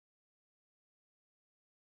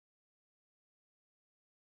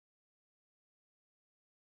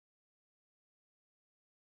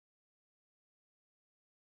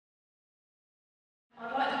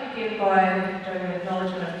to begin by doing an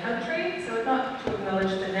acknowledgement of country. So we'd like to acknowledge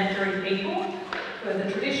the Ngadjuri people, who are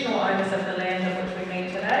the traditional owners of the land on which we meet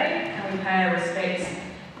today, and we pay our respects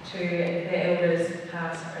to their elders,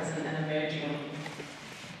 past, present and emerging.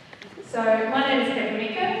 So my name is Pepper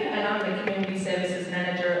Mickan, and I'm the Community Services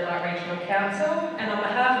Manager at Light Regional Council, and on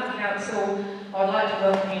behalf of Council, I would like to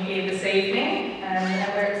welcome you here this evening,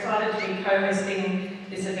 and we're excited to be co-hosting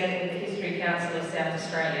this event with the History Council of South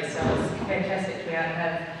Australia, so it's fantastic to be able to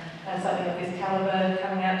have something of this calibre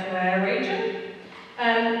coming out to our region.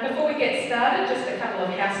 Before we get started, just a couple of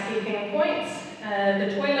housekeeping points.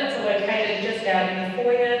 The toilets are located just out in the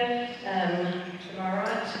foyer, to my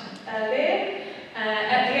right there.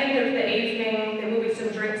 At the end of the evening, there will be some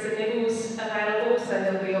drinks and nibbles available, so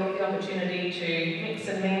there'll be the opportunity to mix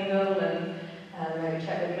and mingle and maybe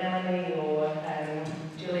chat with Melanie or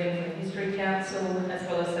Julian from the History Council, as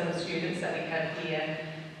well as some of the students that we have here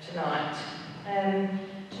tonight.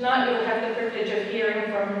 Tonight we will have the privilege of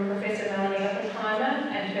hearing from Professor Melanie Oppenheimer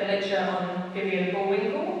and her lecture on Vivian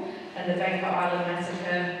Bullwinkel and the Bangka Island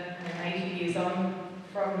Massacre 80 years on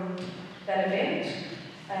from that event.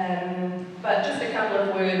 But just a couple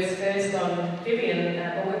of words first on Vivian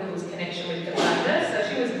Bullwinkel's connection with Kapunda.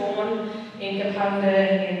 So she was born in Kapunda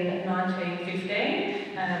in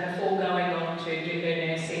 1915 before going on to do her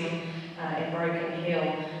nursing in Broken Hill.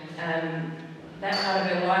 That part of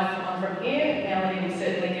her life on from here, Melanie will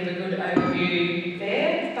certainly give a good overview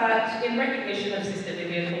there, but in recognition of Sister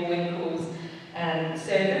Vivian Bullwinkel's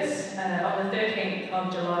service, on the 13th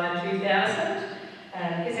of July 2000,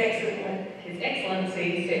 His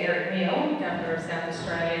Excellency Sir Eric Neal, Governor of South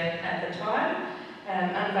Australia at the time,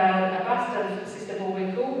 unveiled a bust of Sister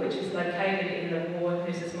Bullwinkel, which is located in the War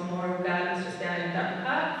Nurses Memorial Gardens just down in Dutton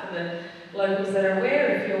Park, for the locals that are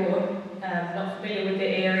aware. If you're not familiar with the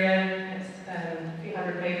area, it's a few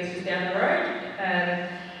hundred metres just down the road.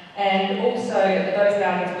 And also, those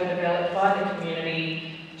gardens were developed by the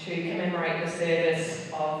community to commemorate the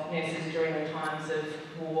service of nurses during the times of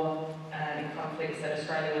war and conflicts that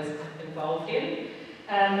Australia was involved in.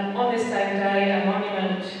 On this same day, a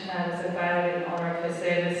monument was unveiled in honour of her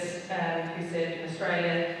service, who served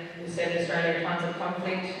Australia in times of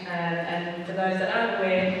conflict. And for those that aren't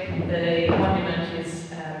aware, the monument is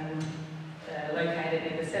located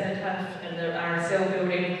in the Cenotaph and the RSL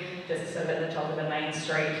building, just sort of at the top of the main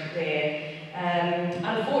street there.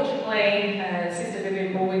 Unfortunately, Sister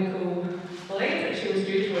Vivian Bullwinkel believed that she was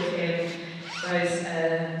due to attend those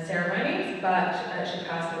ceremonies, but she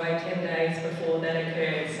passed away 10 days before that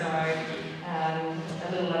occurred, so a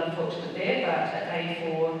little unfortunate there, but at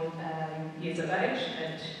 84 years of age,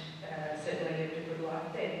 and certainly lived a good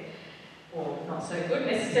life then. Or not so good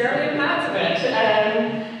necessarily in parts of it.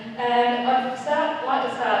 I'd like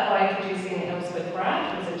to start by introducing Elspeth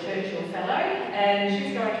Grant, who's a Churchill Fellow, and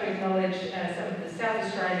she's going to acknowledge some of the South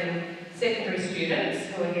Australian secondary students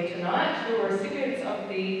who are here tonight, who are recipients of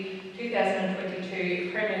the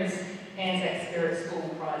 2022 Premier's Anzac Spirit School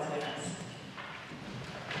Prize winners.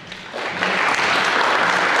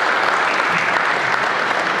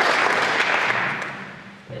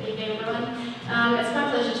 Good evening, everyone. It's my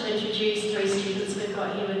pleasure to introduce three students we've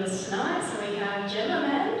got here with us tonight. So we have Gemma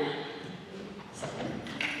Mann,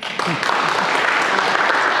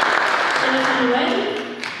 Jonathan Nguyen,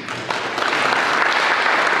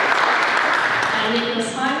 and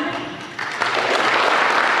Nicholas Heinrich.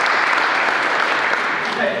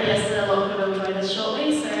 Yes, a lot of them will join us shortly.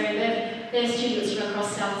 So they're students from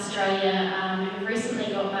across South Australia who recently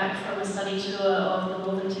got back from a study tour of the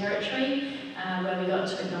Northern Territory, where we got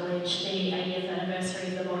to acknowledge the 80th anniversary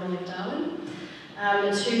of the bombing of Darwin.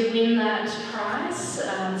 To win that prize,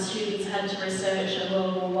 students had to research a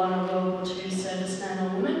World War I or World War II serviceman or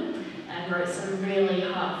woman, and wrote some really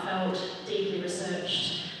heartfelt, deeply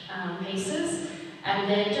researched pieces. And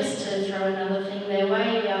then just to throw another thing their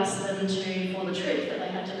way, we asked them to, for the trip, that they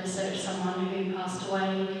had to research someone who passed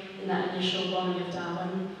away in that initial bombing of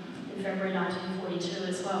Darwin in February 1942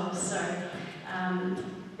 as well. So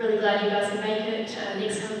really glad you guys can make it.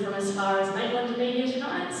 Nick's come from as far as Maitland to be here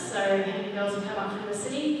tonight, so happy girls have come up from the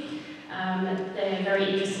city. They're very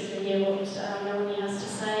interested to hear what Melanie has to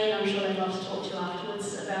say, and I'm sure they'd love to talk to you afterwards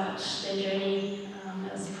about their journey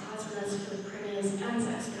as prize winners for the Premier's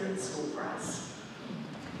Anzac Spirit School Prize.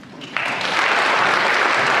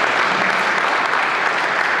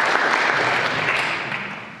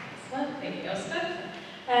 Excellent, thank you, Elspeth.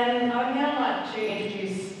 And I would now like to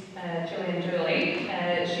introduce Gillian Dooley.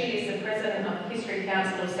 She is the President of the History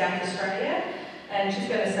Council of South Australia, and she's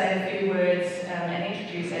going to say a few words and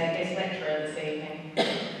introduce our guest lecturer this evening.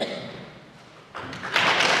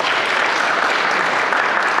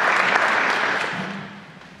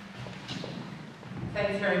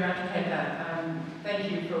 Pepper.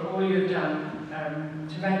 Thank you for all you've done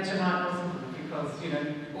to make tonight possible, because, you know,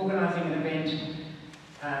 organising an event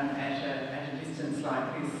at a distance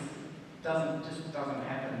like this just doesn't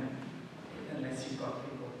happen unless you've got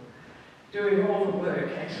people doing all the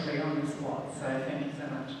work actually on this lot. So thank you so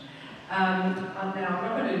much. Now I'm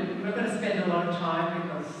not going to spend a lot of time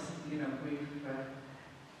because, you know,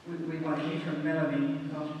 we want to hear from Melanie,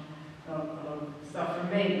 not a lot of stuff from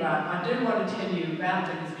me, but I do want to tell you about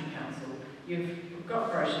the History Council. You've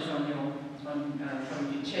got brochures on some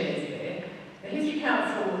of your chairs there. The History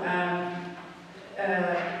Council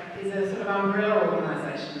is a sort of umbrella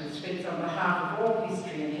organisation which speaks on behalf of all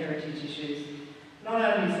history and heritage issues, not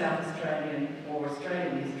only South Australian or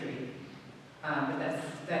Australian history, but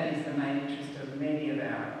that is the main interest of many of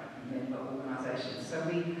our member organisations. So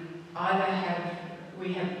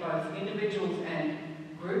we have both individuals and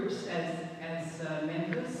groups as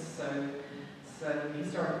members. So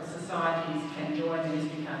historical societies can join the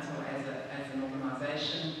History Council as an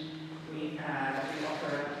organisation. We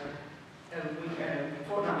offer a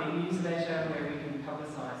fortnightly newsletter where we can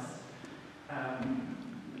publicise,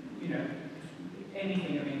 you know,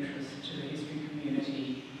 anything of interest to the history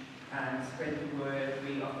community and spread the word.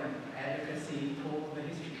 We offer advocacy for the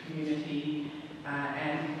history community.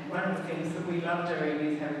 And one of the things that we love doing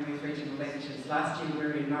is having these regional lectures. Last year we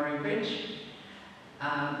were in Murray Bridge,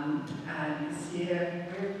 and this year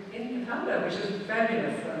we're in Kapunda, which is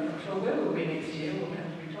fabulous. I'm not sure where we'll be next year. We'll have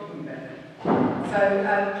to be talking about that. So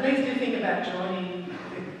please do think about joining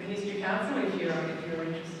the History Council if you're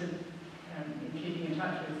interested in keeping in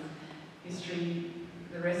touch with history,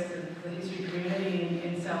 the rest of the history community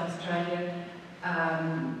in South Australia.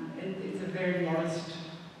 It's a very modest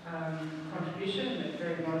contribution, a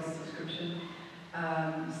very modest subscription.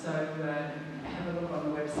 So have a look on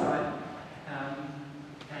the website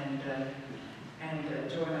and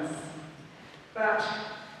join us. But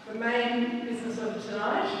the main business of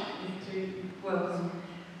tonight is to welcome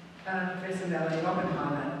Professor Melanie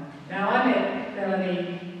Oppenheimer. Now, I met Melanie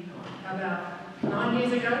about 9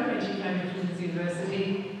 years ago when she came to Flinders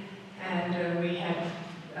University, and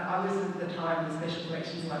I was at the time the Special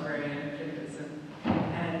Collections Librarian at Flinders,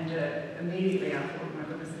 and immediately I thought, my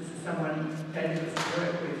goodness, this is someone fabulous to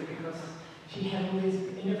work with, because she had all these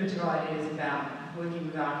innovative ideas about working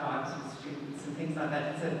with archives with students and things like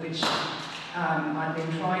that, so which I've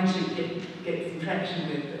been trying to get some traction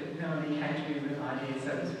with, but Melanie came to me with ideas, so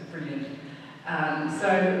it was brilliant.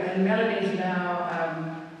 And Melanie's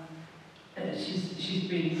now,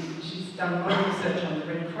 she's done a lot of research on the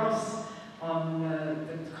Red Cross, on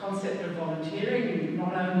the concept of volunteering,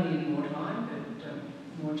 not only in wartime, but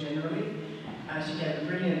more generally. She gave a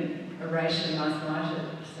brilliant oration last night at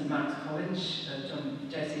St Mark's College,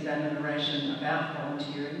 J.C. Bannon oration about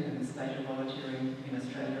volunteering and the state of volunteering in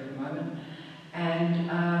Australia at the moment.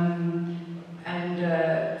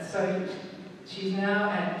 So she's now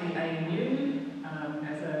at the ANU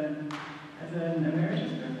as an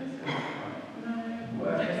emeritus professor.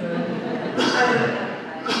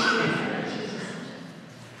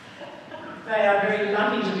 They are very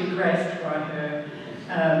lucky to be graced by her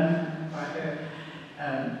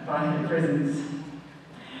presence.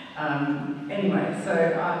 Anyway, so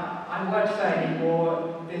I won't say any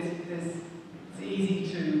more. It's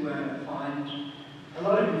easy to find a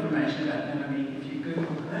lot of information about Melanie if you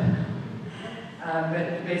Google her. But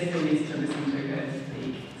the best thing is to listen to her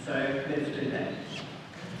speak. So let's do that.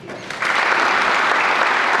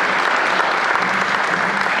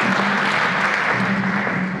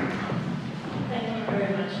 Thank you very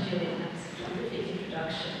much, Julie. That's a terrific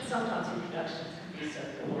introduction. Sometimes introductions can be so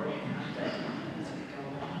boring, can't they? As we go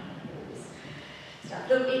on all this stuff.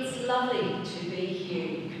 Look, it's lovely to be here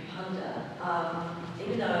in Kapunda.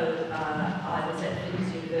 Even though I was at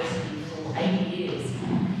Flinders University for 8 years,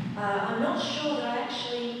 I'm not sure that I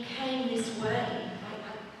actually came this way.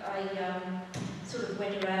 I sort of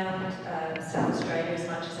went around South Australia as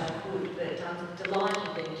much as I could, but I'm delighted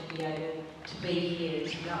then to be able to be here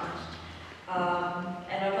tonight.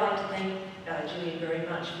 And I'd like to thank Julia very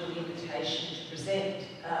much for the invitation to present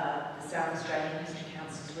the South Australian History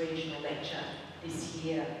Council's regional lecture this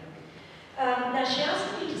year. Now, she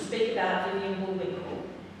asked me to speak about Vivian Bullwinkel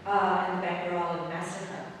and the Bangka Island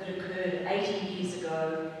Massacre that occurred 80 years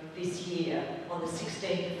ago this year on the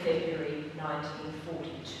 16th of February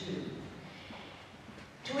 1942.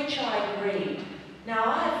 To which I agreed. Now,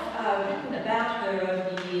 I've written about her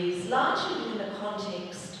over the years, largely within the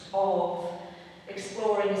context of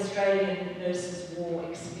exploring Australian nurses' war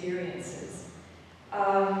experiences.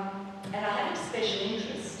 And I have a special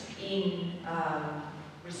interest in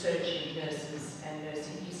researching nurses and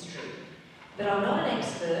nursing history. But I'm not an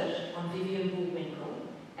expert on Vivian Bullwinkel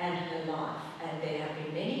and her life, and there have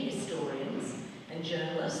been many historians and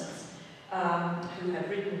journalists who have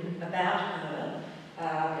written about her. There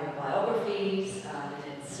are biographies.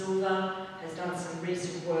 Lynette Silver has done some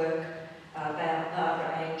recent work about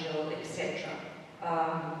Barbara Angel, etc.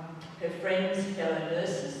 Her friends, fellow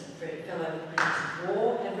nurses, fellow prisoners of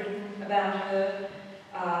war have written about her,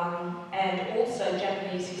 and also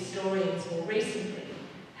Japanese historians more recently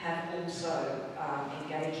have also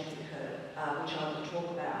engaged with her, which I will talk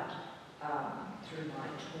about through my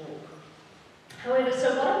talk. However, so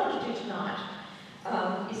what I want to do tonight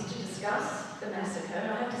is to discuss the massacre,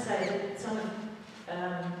 and I have to say that some of,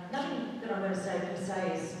 nothing that I'm going to say per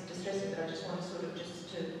se is distressing, but I just want to sort of just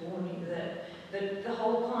to warn you that the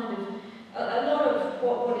whole kind of, a lot of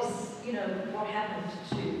what is, you know, what happened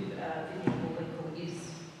to Vivian Bullwinkel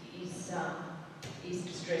is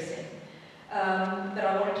distressing. But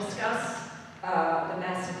I want to discuss the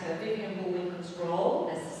massacre, Vivian Bullwinkel's role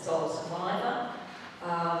as the sole survivor,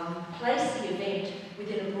 place the event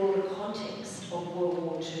within a broader context of World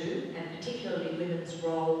War II, and particularly women's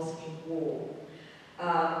roles in war.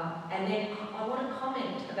 And then I want to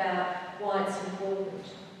comment about why it's important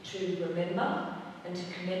to remember and to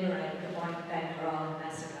commemorate the Bangka Island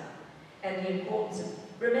massacre, and the importance of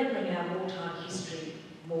remembering our wartime history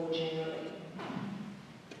more generally.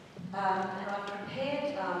 And I've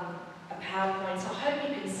prepared a PowerPoint, so I hope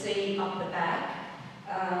you can see up the back.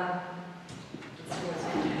 It's always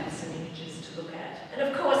good to have some images to look at. And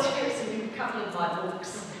of course, here's a couple of my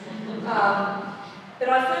books. But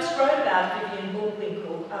I first wrote about Vivian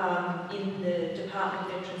Bullwinkel in the Department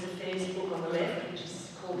of Veterans Affairs book on the left, which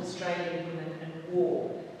is called Australian Women and War,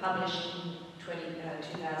 published in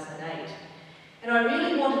 2008. And I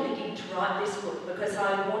really wanted the gig to write this book because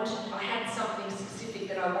I had something specific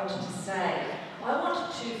that I wanted to say. I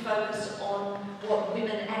wanted to focus on what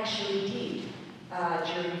women actually did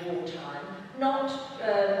during wartime, not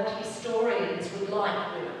what historians would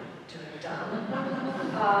like women to have done,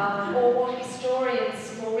 or what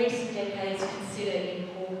historians more recent decades consider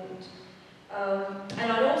important. And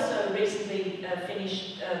I'd also recently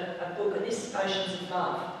finished a book, and this is Oceans of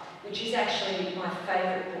Love, which is actually my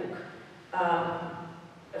favourite book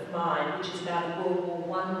of mine, which is about a World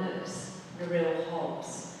War I nurse, Narelle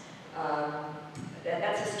Hobbs.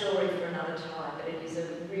 That's a story for another time, but it is a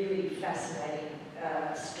really fascinating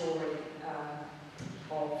story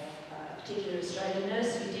of a particular Australian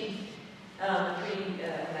nurse who did pretty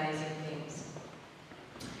amazing things.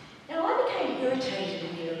 Now, I became irritated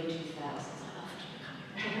in the early 2000s. I often become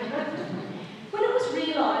when it was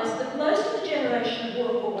realised that most of the generation of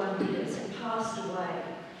World War I leaders had passed away,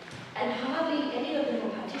 and hardly any of them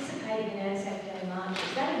were participating in Anzac Day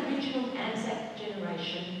marches. That original Anzac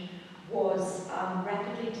generation was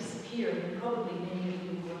rapidly disappearing, and probably many of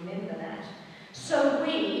you will remember that. So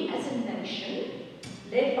we, as a nation,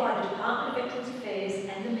 led by the Department of Veterans Affairs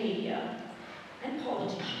and the media and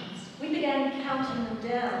politicians, we began counting them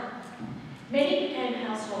down. Many became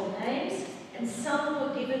household names, and some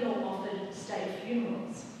were given or offered state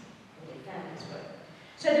funerals, or their families were.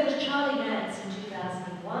 So there was Charlie Nance in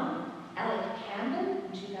 2001, Alec Campbell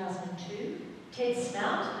in 2002, Ted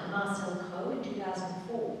Snout and Marcel Coe in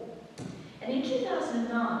 2004. And in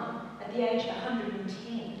 2009, at the age of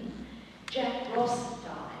 110, Jack Ross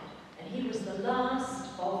died, and he was the last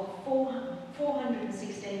of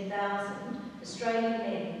 416,000 Australian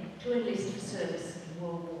men to enlist for service in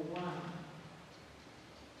World War I.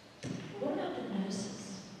 But what about the nurses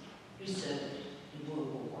who served in World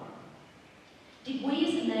War I? Did we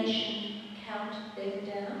as a nation count them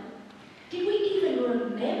down? Did we even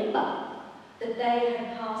remember that they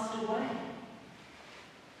had passed away?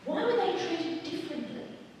 Why were they treated differently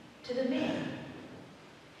to the men?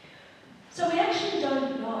 So we actually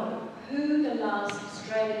don't know who the last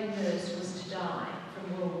Australian nurse was to die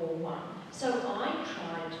from World War I. So I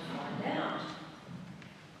tried to find out.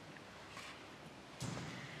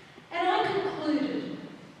 And I concluded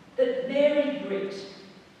that Mary Britt,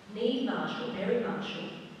 Mary Marshall,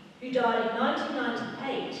 who died in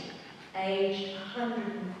 1998, aged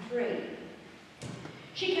 103.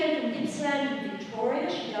 She came from Gippsland in Victoria.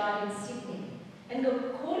 She died in Sydney. And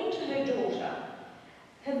according to her daughter,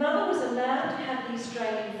 her mother was allowed to have the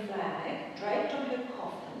Australian flag draped on her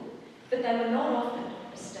coffin, but they were not offered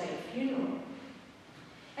a state funeral.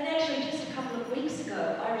 And actually, just a couple of weeks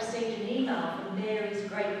ago, I received an email from Mary's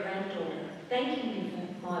great-granddaughter thanking me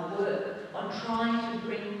for my work on trying to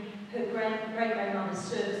bring her great-grandmother's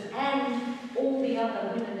service and all the other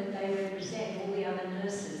women that they represent, all the other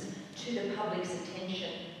nurses, to the public's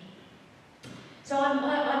attention. So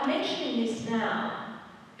I'm mentioning this now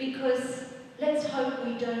because let's hope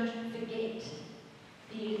we don't forget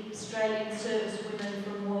the Australian servicewomen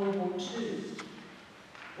from World War II,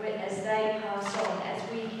 as they pass on, as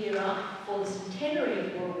we gear up for the centenary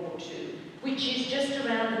of World War II, which is just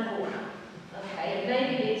around the corner. Okay, and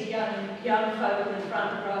maybe these young folk in the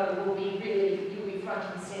front row will be really, you'll be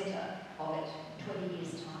front and centre of it in 20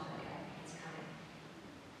 years' time. Okay, it's coming.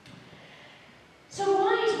 So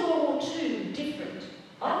why is World War II different?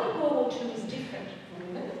 I think World War II is different for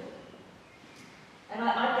women, and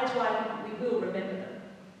that's why we will remember them.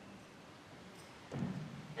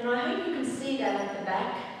 And I hope you can see that at the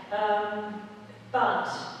back,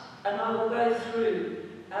 and I will go through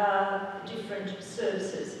different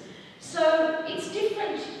services. So it's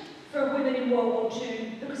different for women in World War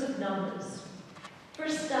II because of numbers. For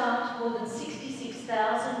a start, more than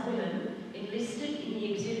 66,000 women enlisted in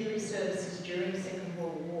the auxiliary services during the Second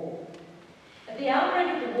World War. At the outbreak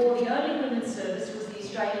of the war, the only women's service was the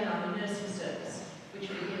Australian Army Nursing Service, which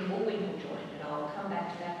Vivian Bullwinkel joined, and I'll come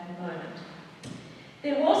back to that in a moment.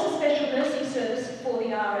 There was a special nursing service for the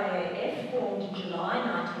RAAF, formed in July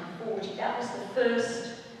 1940. That was the first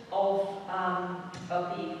of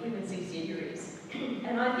the women's auxiliaries.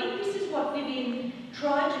 And I think this is what Vivian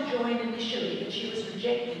tried to join initially, but she was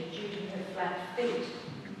rejected due to her flat feet.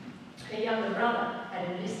 Her younger brother had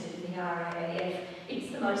enlisted in the RAAF.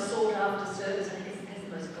 It's the most sought after service and it has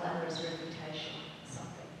the most glamorous reputation or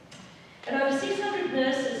something. And over 600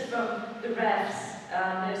 nurses from the RAFs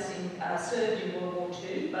nursing served in World War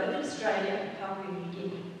II, both in Australia and Papua New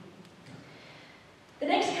Guinea. The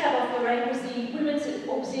next cab off the rank was the Women's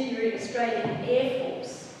Auxiliary Australian Air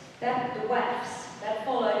Force, the WAFs, that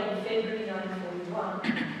followed in February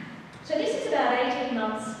 1941. So this is about 18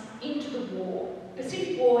 months into the war. The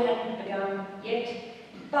Pacific War hadn't begun yet,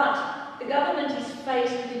 but the government is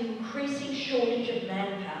faced with an increasing shortage of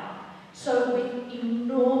manpower. So with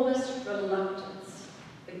enormous reluctance,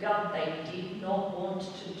 they did not want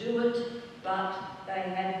to do it, but they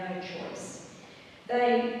had no choice.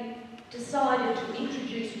 They decided to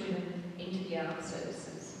introduce women into the armed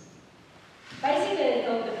services. Basically, they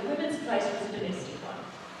thought that the women's place was a domestic one.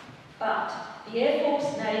 But the Air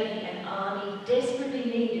Force, Navy and Army desperately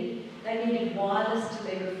needed wireless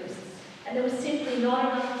telegraphists, and there was simply not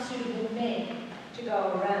enough suitable men to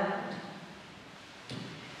go around.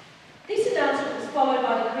 This announcement was followed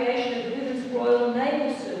by the creation of the Women's Royal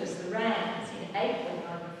Naval Service, the RANS, in April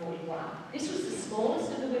 1941. This was the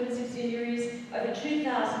smallest of the women's auxiliaries. Over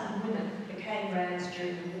 2,000 women became RANS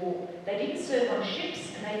during the war. They didn't serve on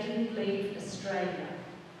ships and they didn't leave Australia.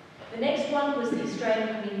 The next one was the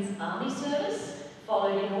Australian Women's Army Service,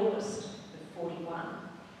 followed in August of 41.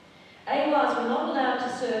 AWARs were not allowed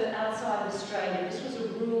to serve outside of Australia. This was a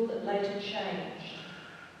rule that later changed.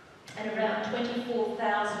 And around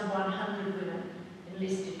 24,100 women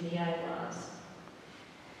enlisted in the AWARs.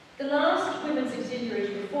 The last women's auxiliary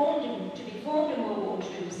to be formed in World War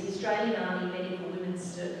II was the Australian Army Medical Women's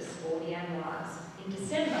Service, or the AMWARS, in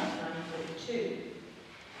December 1942.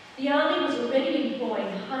 The Army was already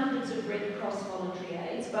employing hundreds of Red Cross voluntary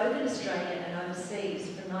aides, both in Australia and overseas,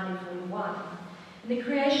 from 1941. And the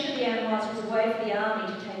creation of the AMWARS was a way for the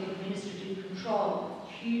Army to take administrative control of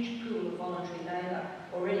a huge pool of voluntary labour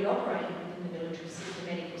already operating within the military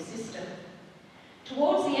medical system.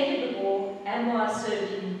 Towards the end of the war, AMWARS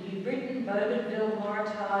served in New Britain, Bougainville,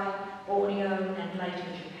 Morotai, Borneo and later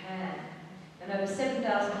Japan. And over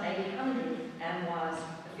 7,800 AMWARS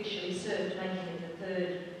officially served, making it the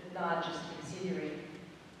third largest auxiliary.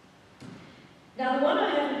 Now the one I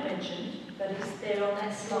haven't mentioned, but is there on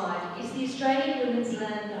that slide, is the Australian Women's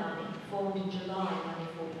Land Army, formed in July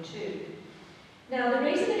 1942. Now the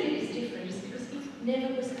reason that it is different is because it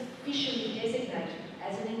never was officially designated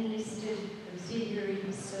as an enlisted auxiliary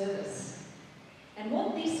service. And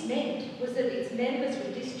what this meant was that its members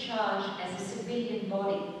were discharged as a civilian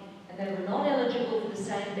body, and they were not eligible for the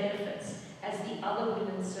same benefits as the other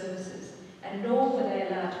women's services, and nor were they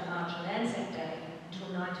allowed to march on Anzac Day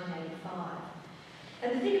until 1985.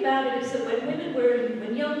 And the thing about it is that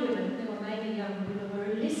when young women, there were mainly young women,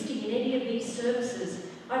 were enlisting in any of these services,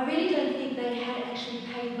 I really don't think they had actually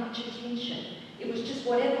paid much attention. It was just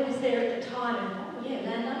whatever was there at the time, and oh yeah,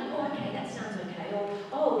 land army, oh okay, that sounds okay, or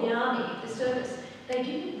oh, the army, the service. They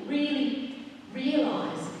didn't really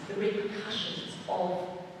realise the repercussions of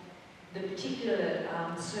the particular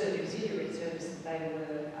auxiliary service that they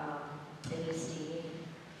were enlisting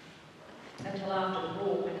in. Until after the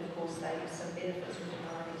war, when of course some benefits were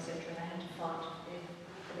denied, etc., and they had to fight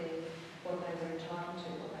for what they were entitled to,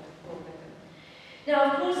 what they thought they were.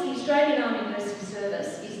 Now, of course, the Australian Army Nursing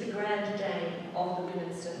Service is the grand dame of the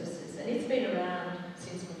women's services, and it's been around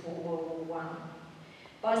since before World War I.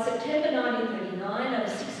 By September 1939, over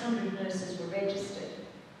 600 nurses were registered.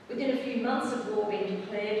 Within a few months of war being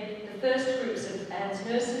declared, the first groups of ANZ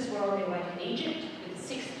nurses were on their way to Egypt with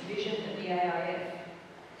the 6th Division of the AIF.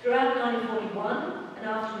 Throughout 1941, and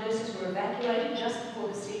after nurses were evacuated just before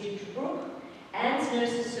the siege of Tobruk, ANZ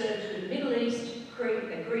nurses served through the Middle East,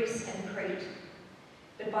 Greece and Crete.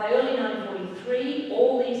 But by early 1943,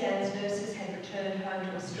 all these ANZ nurses had returned home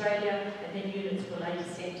to Australia, and their units were later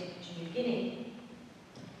sent to New Guinea.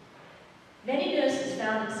 Many nurses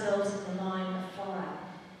found themselves in the line of fire.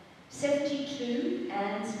 72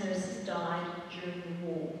 ANZ nurses died during the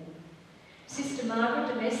war. Sister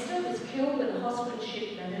Margaret de Mester was killed when the hospital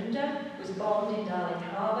ship Manunda was bombed in Darling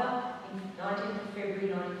Harbour in 19th of February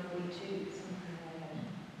 1942.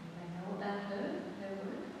 They know about her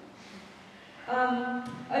work.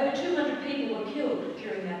 Over 200 people were killed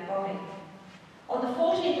during that bombing. On the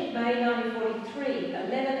 14th of May 1943, 11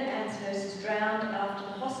 ANZ nurses drowned after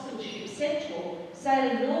the hospital ship Centaur,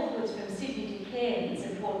 sailing northwards from Sydney to Cairns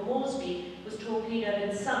and Port Moresby, was torpedoed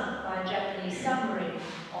and sunk by a Japanese submarine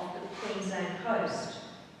off the Queensland coast.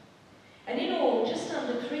 And in all, just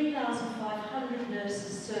under 3,500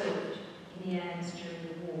 nurses served in the ANZ during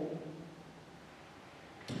the war.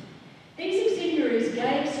 These auxiliaries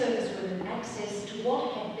gave servicewomen access to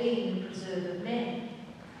what had been the preserve of men.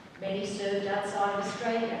 Many served outside of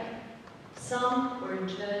Australia. Some were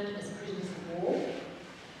interned as prisoners of war.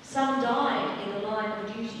 Some died in the line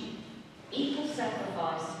of duty, equal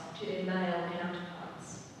sacrifice to their male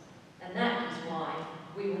counterparts. And that is why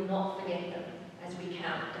we will not forget them as we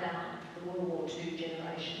count down the World War II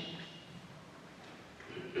generation.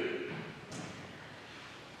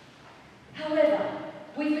 However,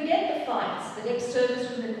 we forget the fights that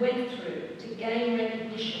ex-servicewomen went through to gain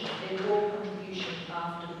recognition of their war contribution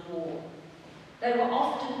after the war. They were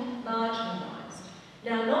often marginalised.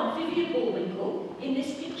 Now, not Vivian Bullwinkel. In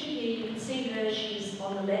this picture here, you can see her, she's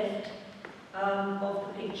on the left of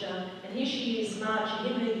the picture, and here she is marching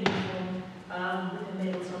in her uniform with her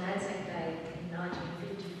medals on Anzac Day in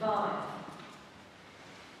 1955.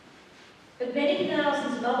 But many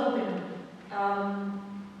thousands of other women,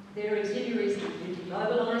 their auxiliaries were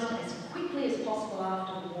demobilised as quickly as possible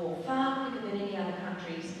after the war, far quicker than any other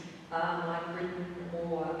countries like Britain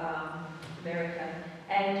or America.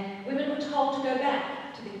 And women were told to go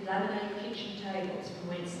back to the laminated kitchen tables from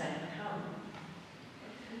whence they had come.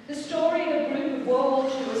 The story of a group of World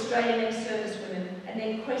War II Australian ex-servicewomen and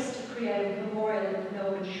their quest to create a memorial at the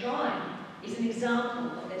Melbourne Shrine is an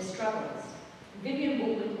example of their struggles. Vivian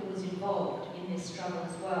Bullwinkel was involved in this struggle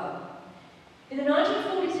as well. In the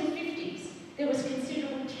 1940s and 50s, there was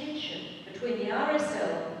considerable tension between the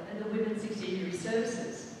RSL and the Women's Auxiliary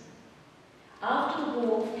Services. After the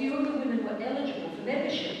war, few of the women were eligible for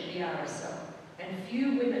membership in the RSL, and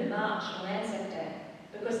few women marched on Anzac Day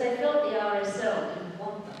because they felt the RSL didn't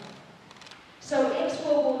want them. So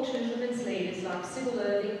ex-World War II women's leaders like Sybil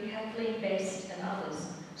Irving, Kathleen Best and others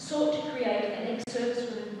sought to create an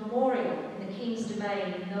ex-servicewomen memorial in the King's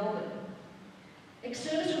Domain in Melbourne.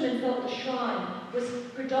 Ex-servicewomen felt the shrine was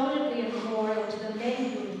predominantly a memorial to the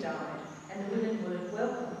men who had died, and the women weren't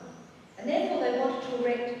welcome. And therefore they wanted to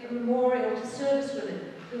erect a memorial to servicewomen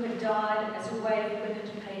who had died as a way for women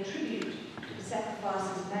to pay tribute to the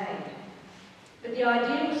sacrifices made. But the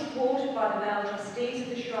idea was thwarted by the male trustees of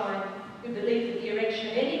the shrine, who believed that the erection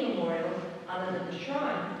of any memorial other than the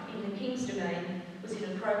shrine in the King's Domain was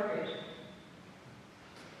inappropriate.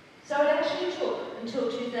 So it actually took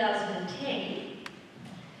until 2010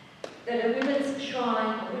 that a women's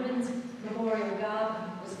shrine, a women's memorial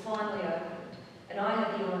garden, was finally opened, and I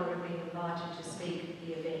had the honour of being invited to speak at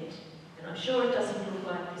the event. And I'm sure it doesn't look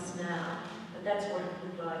like this now, but that's what it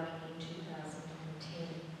looked like in 2010.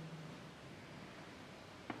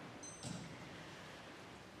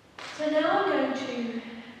 So now I'm going to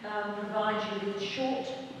provide you with a short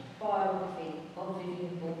biography of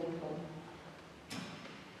Vivian Bullwinkel.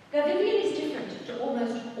 Now, Vivian is different to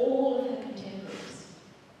almost all of her contemporaries,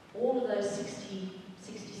 all of those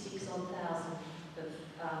 66 odd thousand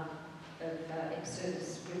of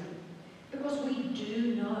ex-service women, because we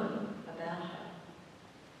do know about her.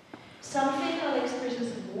 Some female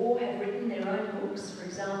ex-prisoners of war have written their own books, for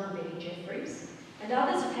example, Betty Jeffries, and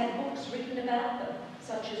others have had books written about them,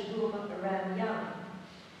 such as Wilma Aram Young.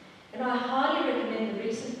 And I highly recommend the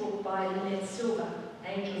recent book by Lynette Silver,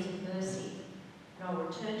 Angels of Mercy. And I'll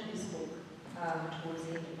return to this book towards the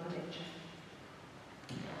end of my lecture.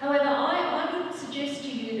 However, I would suggest to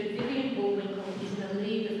you that Vivian Bullwinkel is in a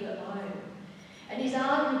league of her own, and is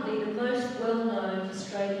arguably the most well-known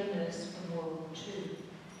Australian nurse from World War II.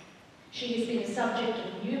 She has been the subject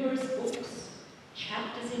of numerous books,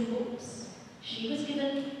 chapters in books. She was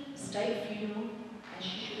given a state funeral, as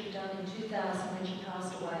she should have done in 2000 when she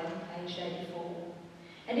passed away, aged 84.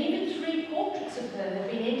 And even 3 portraits of her have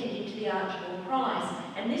been entered into the Archibald Prize,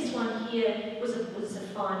 and this one here was a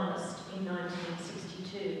finalist in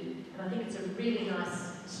 1962. And I think it's a really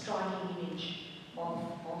nice, striking image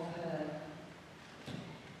of her.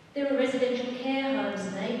 There are residential care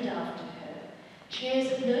homes named after her,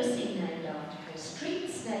 chairs of nursing named after her,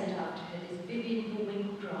 streets named after her. There's Vivian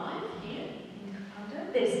Bullwinkel Drive here in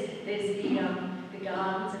Kapunda. There's the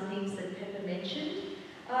gardens and things that Pepper mentioned.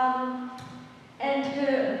 And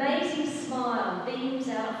her amazing smile beams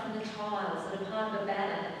out from the tiles that are part of a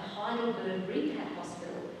banner at the Heidelberg Rehab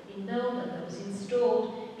Hospital in Melbourne that was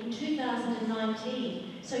installed in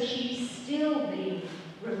 2019. So she's still being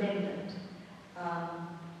remembered.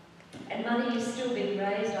 And money is still being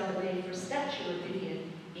raised, I believe, for a statue of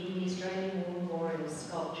Vivian in the Australian War Memorial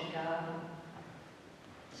Sculpture Garden.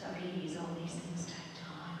 So it is on, these things take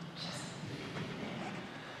time.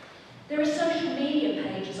 There are social media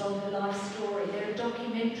pages on her life story. There are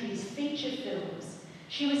documentaries, feature films.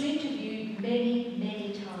 She was interviewed many,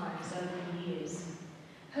 many times over the years.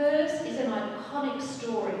 Hers is an iconic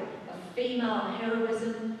story of female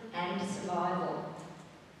heroism and survival.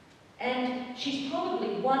 And she's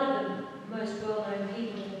probably one of the most well-known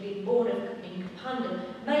people to have been born in Kapunda.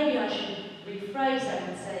 Maybe I should rephrase that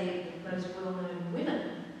and say the most well-known women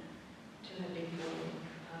to have been born in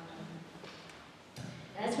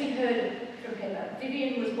Kapunda. As we heard from Pepper,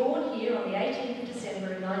 Vivian was born here on the 18th of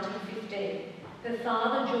December in 1915. Her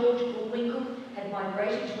father, George Bullwinkel, had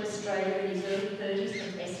migrated to Australia in his early 30s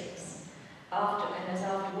from Essex. After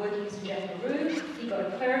working as a jackaroo, he got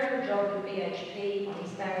a clerical job with BHP on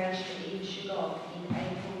his marriage to Eva Shagog in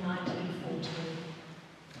April 1914.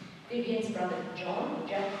 Vivian's brother John,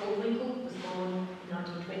 Jack Bullwinkel, was born in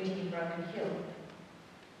 1920 in Broken Hill.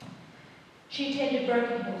 She attended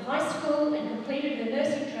Broken Hill High School and completed her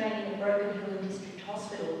nursing training at Broken Hill District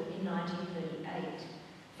Hospital in 1938,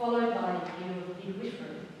 followed by a year of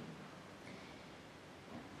midwifery.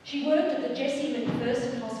 She worked at the Jessie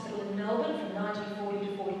McPherson Hospital in Melbourne from 1940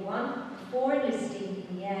 to 41 before enlisting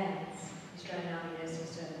in the ANZ, Australian Army Nursing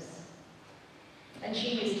Service. And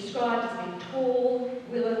she was described as being tall,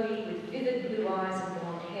 willowy, with vivid blue eyes and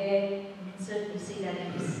blonde hair. You can certainly see that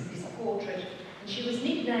in this portrait. And she was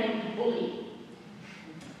nicknamed Bully.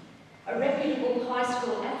 A reputable high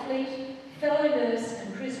school athlete, fellow nurse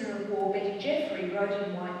and prisoner of war Betty Jeffrey wrote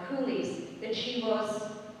in White Coolies that she was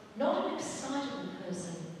not an excitable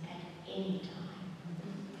person at any time.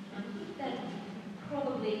 I think that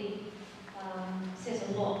probably says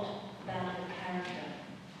a lot about her character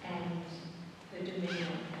and her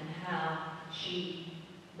demeanour and how she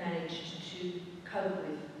managed to cope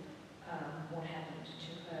with what happened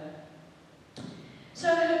to her. So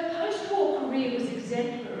her post-war career was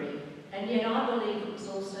exemplary, and yet I believe it was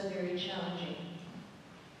also very challenging.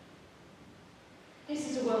 This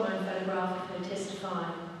is a well-known photograph of her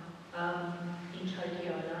testifying in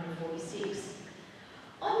Tokyo in 1946.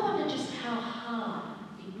 I wonder just how hard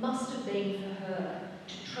it must have been for her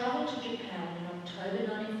to travel to Japan in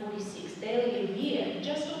October 1946, barely a year,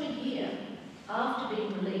 just on a year, after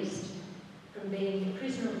being released from being a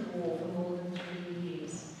prisoner of war for more than 3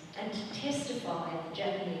 years, and to testify at the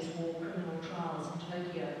Japanese war criminal trials in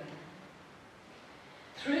Tokyo.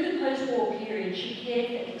 Through the post-war period, she cared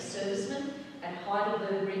for ex-servicemen at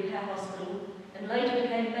Heidelberg Rehab Hospital and later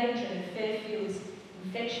became matron of Fairfield's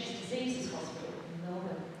Infectious Diseases Hospital in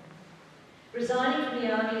Melbourne. Resigning from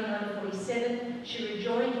the Army in 1947, she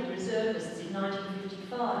rejoined the reservists in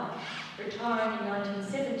 1955, retiring in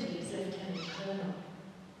 1970 as Lieutenant Colonel.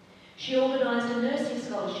 She organised a nursing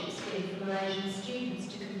scholarship scheme for Malaysian students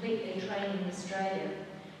to complete their training in Australia.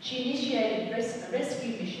 She initiated a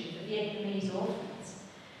rescue mission for Vietnamese orphans.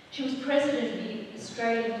 She was president of the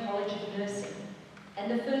Australian College of Nursing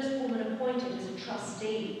and the first woman appointed as a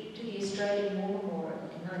trustee to the Australian War Memorial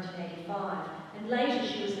in 1985. And later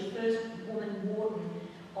she was the first woman warden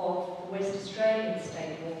of the West Australian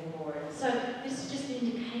State War Memorial. So this is just an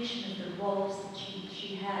indication of the roles that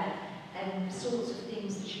she had and the sorts of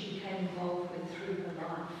things that she became involved with through her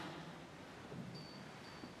life.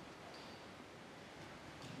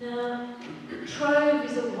 Now, Trove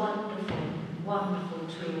is a wonderful, wonderful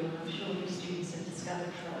tool. I'm sure your students have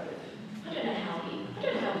discovered Trove. I don't know how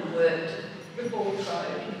it worked before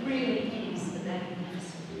Trove. It really is a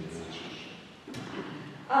magnificent institution.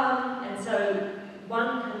 And so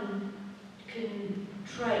one can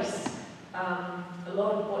trace a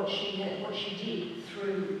lot of what she did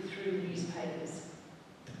through newspapers.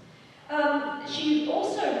 She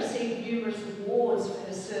also received numerous awards for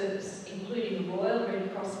her service including the Royal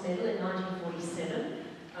Red Cross Medal in 1947,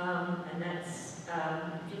 and that's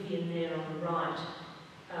Vivian there on the right,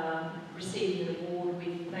 receiving an award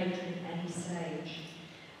with matron Annie Sage.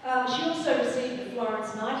 She also received the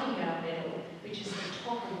Florence Nightingale Medal, which is the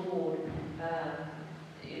top award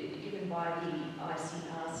given by the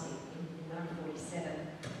ICRC in 1947.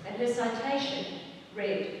 And her citation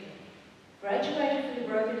read, "Graduated from the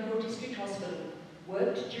Broken Hill District Hospital,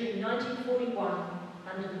 worked during 1941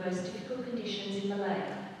 under the most difficult conditions in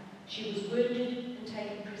Malaya. She was wounded and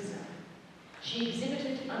taken prisoner. She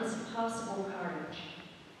exhibited unsurpassable courage.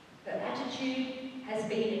 Her attitude has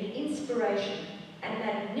been an inspiration and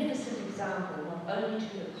magnificent example not only to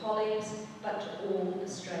her colleagues but to all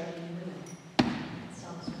Australian women." That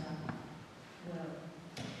sums her up well.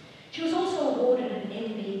 She was also awarded an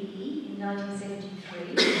MBE in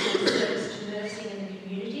 1973 for service to nursing in the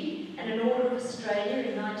community, and an Order of Australia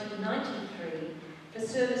in 1993 for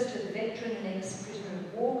service to the veteran and ex-prisoner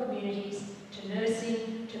of war communities, to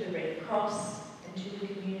nursing, to the Red Cross and to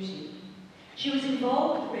the community. She was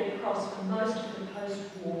involved with the Red Cross for most of her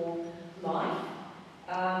post-war life,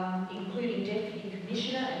 including Deputy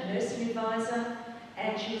Commissioner and Nursing Advisor,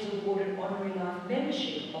 and she was awarded honorary life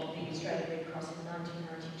membership of the Australian Red Cross in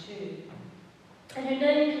 1992. And her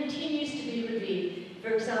name continues to be revered. For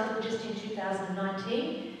example, just in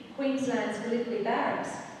 2019, Queensland's Gallipoli Barracks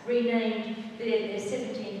renamed their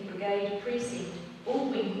 17th Brigade Precinct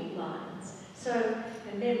Bullwinkel Lines. So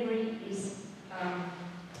her memory is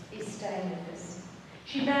staying with us.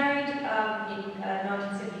 She married in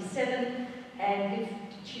 1977 and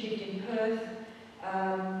she lived in Perth.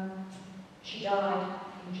 She died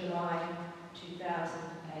in July 2000,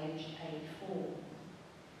 aged 84.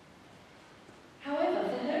 However,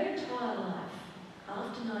 for her entire life,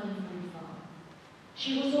 after 1945,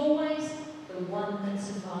 she was always the one that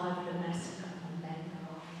survived the massacre on Bangka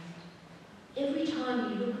Island. Every time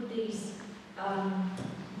you look at these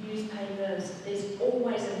newspapers, there's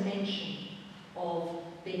always a mention of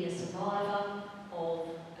being a survivor of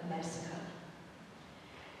a massacre.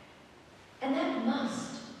 And that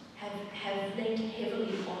must have leant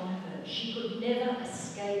heavily on her. She could never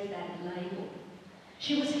escape that label.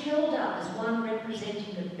 She was held up as one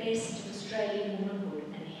representing the best of Australian womanhood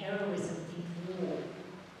and heroism in war.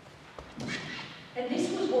 And this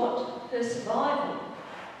was what her survival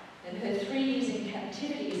and her 3 years in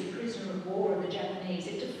captivity as a prisoner of war of the Japanese,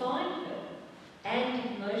 it defined her and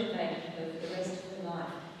it motivated her for the rest of her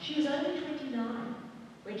life. She was only 29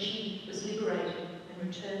 when she was liberated and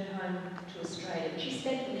returned home to Australia. She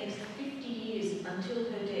spent the next 50 years until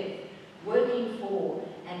her death working for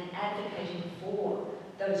and advocating for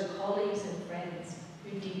those colleagues and friends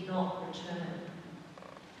who did not return.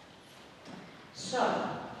 So,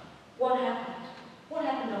 what happened? What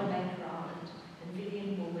happened on Bangka Island and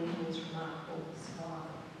Vivian Bullwinkel's remarkable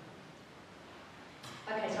survival?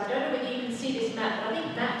 Okay, so I don't know whether you can see this map, but I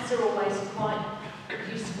think maps are always quite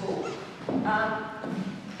useful.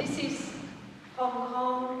 This is Hong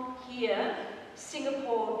Kong here,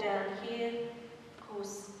 Singapore down here, of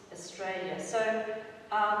course Australia. So,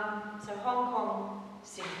 so Hong Kong,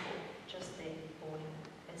 Singapore, just there, border,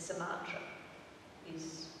 and Sumatra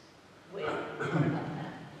is where we're on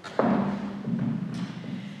that.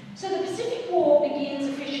 So the Pacific War begins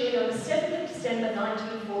officially on the 7th of December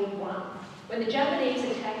 1941, when the Japanese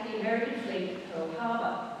attacked the American fleet at Pearl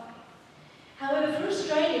Harbor. However, for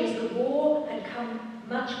Australians, the war had come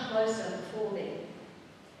much closer before then.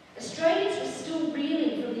 Australians were still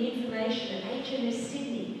reeling from the information that HMS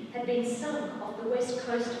Sydney had been sunk off the west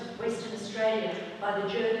coast of Western Australia by the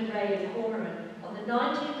German raider Cormoran on the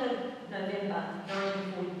 19th of November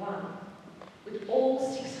 1941, with all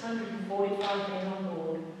 645 men on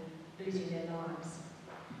board losing their lives.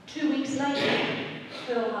 2 weeks later,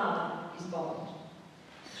 Pearl Harbor is bombed.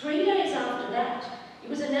 3 days after that, it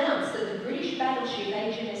was announced that the British battleship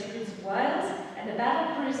HMS Prince of Wales and the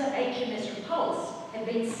battlecruiser HMS Repulse had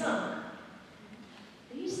been sunk.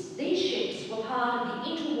 These ships were part of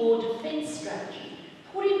the interwar defence strategy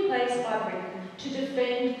put in place by Britain to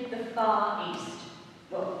defend the Far East.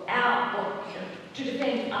 To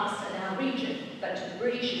defend us and our region, but to the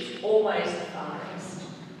British it's always the Far East.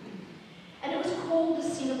 And it was called the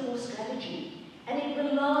Singapore Strategy, and it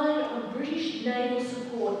relied on British naval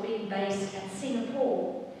support being based at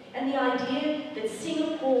Singapore, and the idea that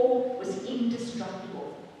Singapore was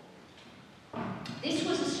indestructible. This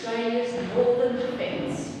was Australia's northern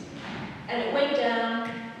defence, and it went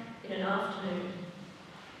down in an afternoon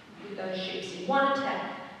with those ships. In one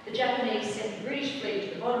attack, the Japanese sent the British fleet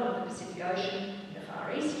to the bottom of the Pacific Ocean in the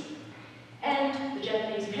Far East, and the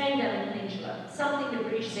Japanese came down the peninsula, something the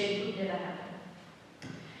British said would never happen.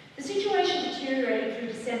 The situation deteriorated through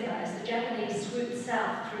December as the Japanese swooped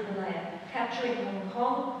south through Malaya, capturing Hong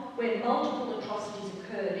Kong, where multiple atrocities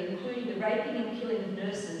occurred, including the raping and killing of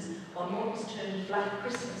nurses on what was termed Black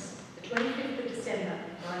Christmas, the 25th of December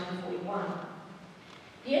 1941.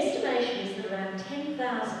 The estimation is that around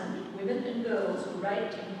 10,000 women and girls were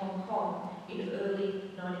raped in Hong Kong in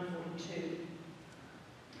early 1942.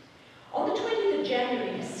 On the 20th of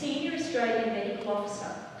January, a senior Australian medical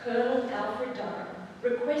officer, Colonel Alfred Durham,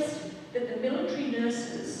 requested that the military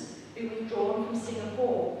nurses be withdrawn from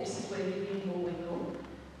Singapore. This is where Vivian Bullwinkel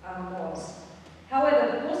was.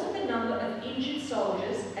 However, because of the number of injured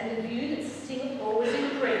soldiers and the view that Singapore was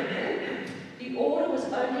impregnable, the order was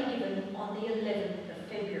only given on the 11th of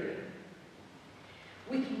February.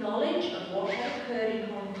 With knowledge of what had occurred in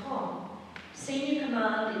Hong Kong, Senior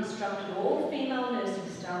Command instructed all female nursing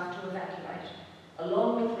staff to evacuate,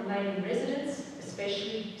 along with remaining residents,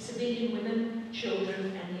 especially civilian women,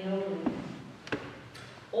 children and the elderly.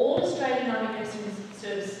 All Australian Army Nursing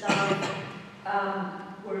Service staff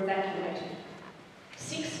were evacuated.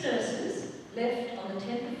 6 nurses left on the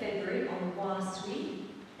 10th of February on the Hua Sui,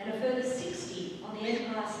 and a further 60 on the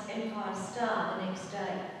Empire Star the next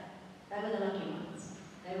day. They were the lucky ones.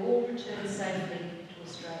 They all returned safely to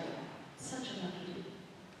Australia. Such a lucky day.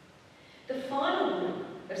 The final group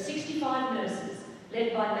of 65 nurses,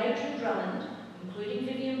 led by Matron Drummond, including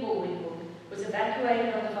Vivian Bullwinkel, was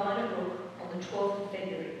evacuated on the Vyner Brooke on the 12th of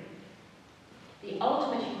February. The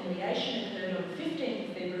ultimate humiliation occurred on the 15th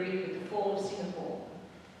of February with the fall of Singapore.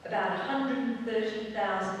 About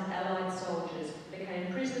 130,000 Allied soldiers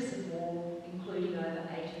became prisoners of war, including over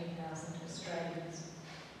 18,000 Australians.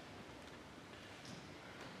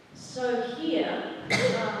 So here,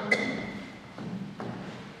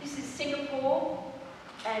 this is Singapore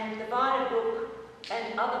and the Vyner Brooke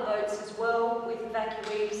and other boats as well with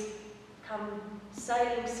evacuees come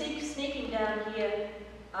sailing, sneaking down here,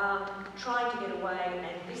 trying to get away,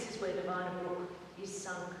 and this is where the Vyner Brooke is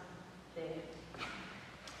sunk there.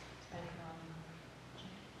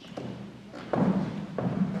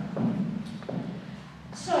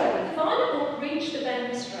 So, the Vyner Brooke reached the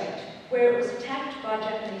Bangka Strait, where it was attacked by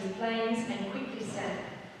Japanese planes and quickly sank.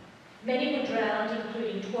 Many were drowned,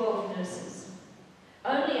 including 12 nurses.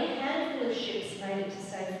 Only a handful of ships made it to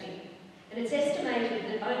safety, and it's estimated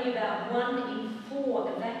that only about 1 in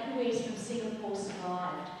 4 evacuees from Singapore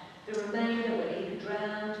survived. The remainder were either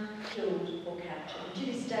drowned, killed, or captured. And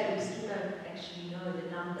to this day, we still don't actually know the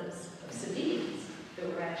numbers of civilians that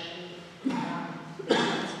were actually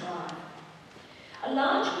survived. A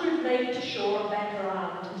large group made it to shore on Bangka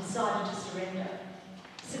Island and decided to surrender.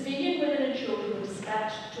 Civilian women and children were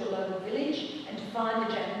dispatched to a local village and to find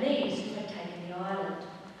the Japanese who had taken the island,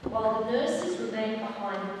 while the nurses remained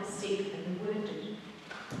behind with the sick and the wounded.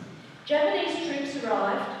 Japanese troops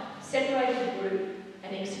arrived, separated the group,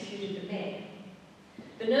 and executed the men.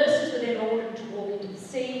 The nurses were then ordered to walk into the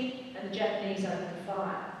sea, and the Japanese opened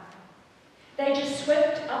fire. They just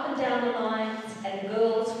swept up and down the lines, and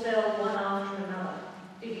girls fell one after another,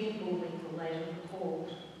 Vivian Bullwinkel later recalled.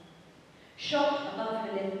 Shot above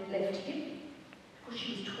her left hip, because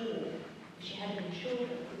she was tall. If she had been shorter,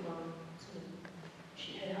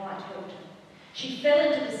 her height helped her. She fell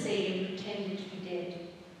into the sea and pretended to be dead.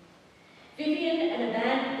 Vivian and the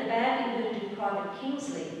badly wounded Private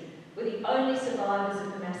Kingsley were the only survivors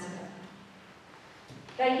of the massacre.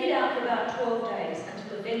 They hid out for about 12 days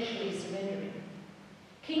until eventually surrendering.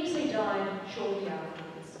 Kingsley died shortly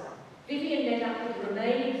afterwards. Vivian met up with the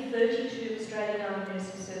remaining 32 Australian Army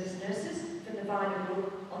Nursing Service nurses from the Vyner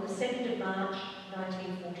Brooke on the 2nd of March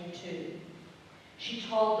 1942. She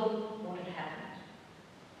told them what had happened.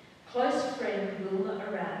 Close friend Wilma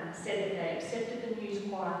Aran said that they accepted the news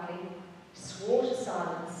quietly, swore to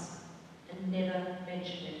silence, and never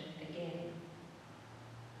mentioned it again.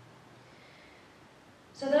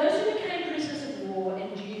 So those who became prisoners of war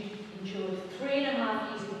endured 3.5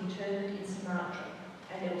 years of internment in Sumatra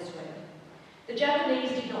and elsewhere. The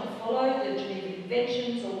Japanese did not follow the Geneva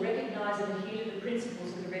Conventions or recognise and adhere to the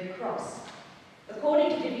principles of the Red Cross. According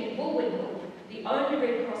to Vivian Bullwinkel, the only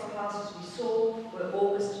Red Cross passes we saw were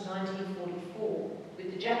August 1944,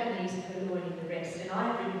 with the Japanese purloining the rest. And I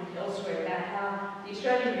have written elsewhere about how the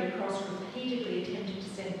Australian Red Cross repeatedly attempted to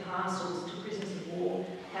send parcels to prisoners of war,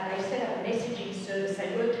 how they set up a messaging service.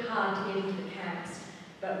 They worked hard to get into the camps,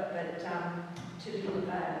 but to little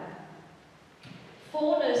avail.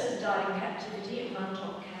 4 nurses died in captivity at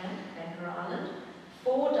Montauk Camp, Bangka Island.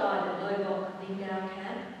 4 died at Lobok Lingau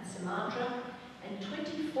Camp in Sumatra, and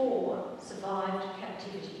 24 survived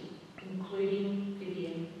captivity, including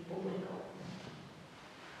Vivian Bullwinkel.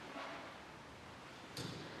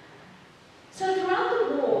 So throughout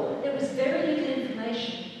the war,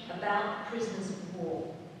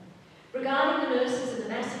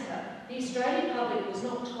 Australian public was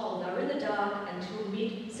not told. They were in the dark until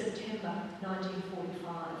mid-September 1945.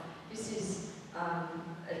 This is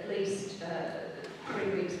at least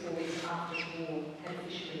 3 weeks, 4 weeks after the war had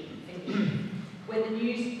officially finished, when the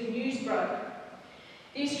news broke.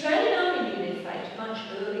 The Australian Army knew their fate much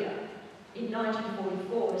earlier, in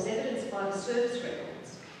 1944, as evidenced by the service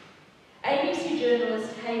records. ABC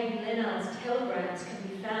journalist Hayden Leonard's telegrams can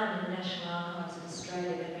be found in the National Archives of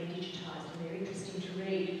Australia. They've been digitised and they're interesting to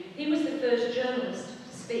read. He was the first journalist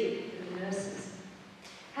to speak with the nurses.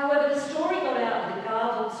 However, the story got out, the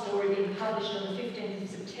garbled story being published on the 15th of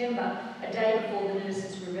September, a day before the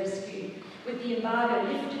nurses were rescued. With the embargo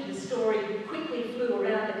lifted, the story quickly flew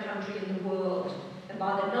around the country and the world. And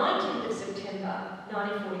by the 19th of September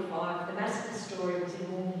 1945, the massacre story was in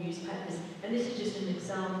all the newspapers. And this is just an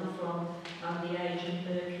example from the Age and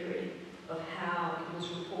Mercury of how it was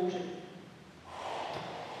reported.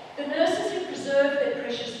 The nurses had preserved their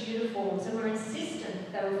precious uniforms and were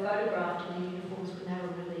insistent they were photographed in the uniforms when they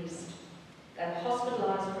were released. They were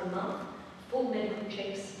hospitalised for a month, full medical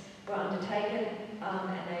checks were undertaken, and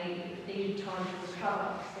they needed time to recover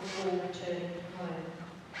before returning home.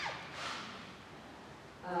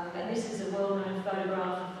 And this is a well-known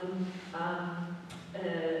photograph of them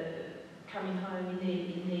coming home in their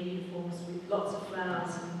uniforms with lots of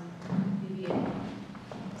flowers and Vivian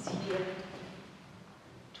is here,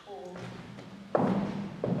 tall.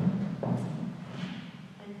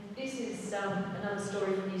 And this is another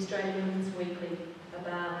story from the Australian Women's Weekly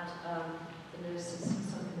about the nurses,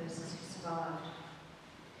 some of the nurses who survived.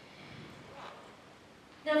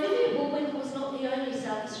 Now, Vivian Bullwinkel was not the only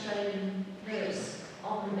South Australian nurse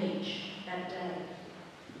on the beach that day.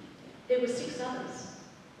 There were 6 others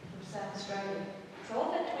from South Australia. So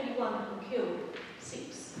of that 21 who were killed,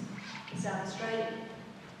 6 in South Australia.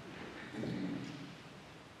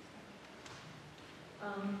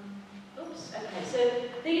 Oops, okay, so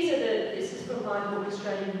this is from my book,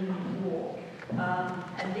 Australian Women in War,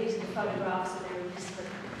 and these are the photographs that are in this book.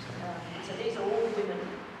 So these are all the women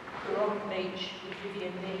who are on the beach with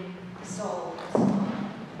Vivian being the soul.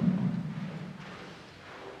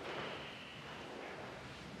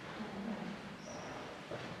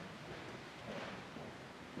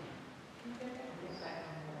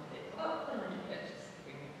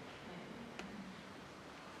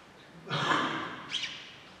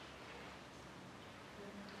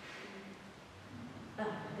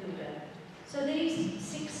 So these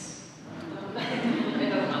 6,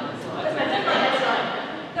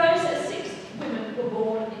 those 6 women were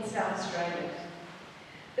born in South Australia.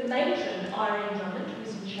 The matron, Irene Drummond, who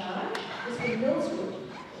was in charge, was from Millswood.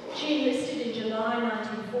 She enlisted in July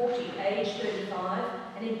 1940, aged 35,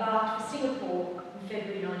 and embarked for Singapore in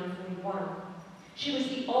February 1941. She was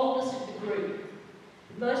the oldest of the group.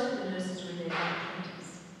 Most of the nurses were in their late 20s.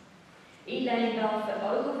 Elaine Balfour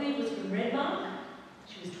Ogilvie was from Renmark.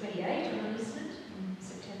 She was 28 when enlistment in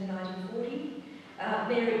September 1940.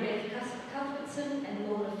 Mary Beth Cuthbertson and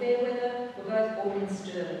Lorna Fairweather were both born in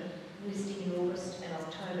Stirling, enlisting in August and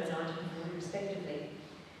October 1940 respectively.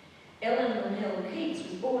 Ellen Linnell Keats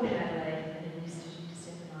was born in Adelaide and enlisted in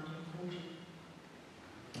December 1940.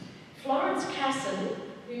 Florence Casson,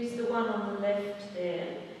 who's the one on the left there,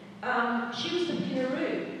 she was from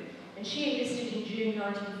Pinaroo and she enlisted in June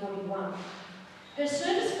 1941. Her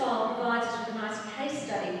service file provides us with a nice case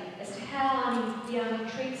study as to how the Army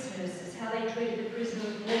treats nurses, how they treated the prisoner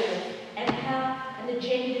of war, and the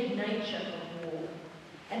gendered nature of war,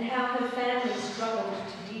 and how her family struggled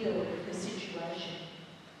to deal with her situation.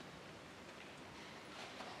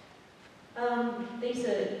 These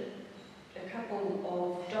are a couple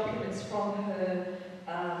of documents from her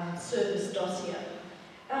service dossier.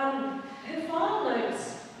 Her file notes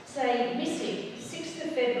say missing 6th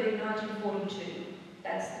of February 1942.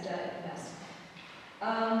 That's the day of the massacre.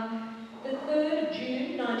 The 3rd of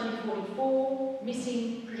June 1944, missing,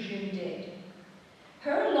 presumed dead.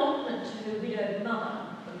 Her allotment to her widowed mother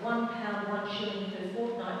of £1 1 shilling per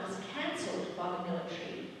fortnight was cancelled by the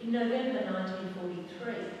military in November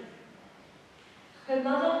 1943. Her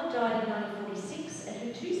mother died in 1946 and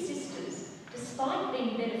her 2 sisters, despite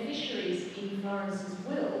being beneficiaries in Florence's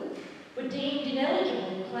will, were deemed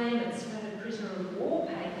ineligible claimants for her prisoner of war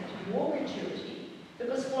payment and war gratuity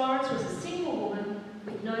because Florence was a single woman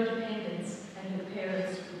with no dependents and her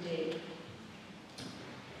parents were dead.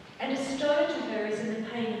 And a stone to her is in the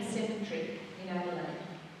Payne Cemetery in Adelaide.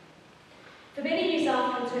 For many years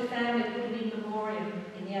afterwards, her family put an in memoriam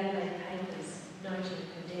in the Adelaide papers noting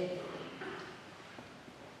her death.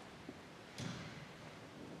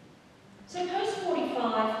 So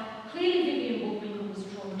post-45, clearly Vivian Bullwinkel was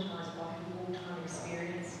traumatised by her wartime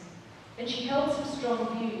experience, and she held some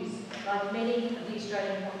strong views like many of the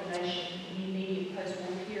Australian population in the immediate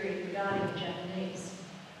post-war period regarding the Japanese.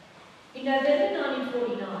 In November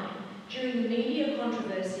 1949, during the media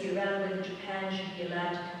controversy around whether Japan should be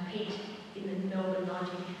allowed to compete in the Melbourne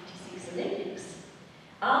 1956 Olympics,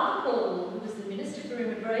 Arthur Paul, who was the Minister for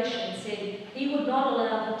Immigration, said he would not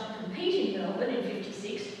allow them to compete in Melbourne in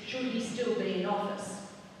 '56 should he still be in office.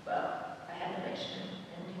 Well, they had an election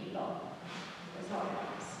and he lost. It was not in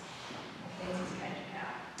office. Offences came to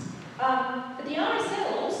power. But the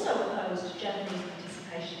RSL also opposed Japanese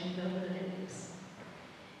participation in the Melbourne Olympics.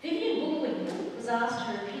 Vivian Bullwinkel was asked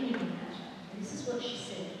her opinion on that, and this is what she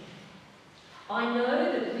said. I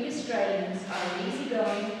know that we Australians are an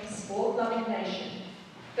easygoing, sport-loving nation,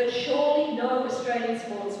 but surely no Australian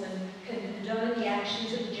sportsman can condone the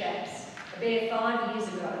actions of the Japs a bare 5 years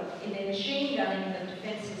ago in their machine gunning of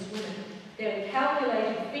defenceless women, their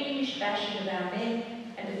calculated fiendish bashing of our men,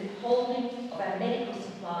 and the withholding of our medical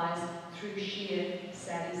supplies through sheer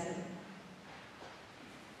sadism.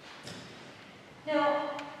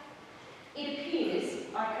 Now, it appears,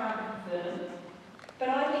 I can't confirm, but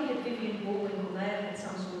I think that Vivian Bullwinkel may have had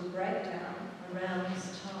some sort of breakdown around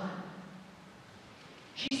this time.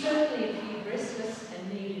 She certainly appeared restless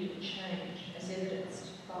and needed a change, as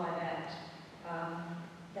evidenced by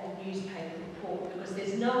that newspaper report, because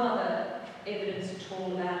there's no other evidence at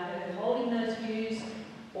all about her holding those views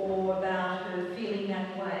or about her feeling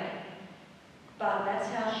that way. But that's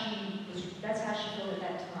how she felt at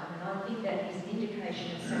that time, and I think that is an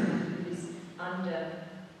indication of someone who is under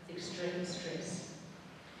extreme stress.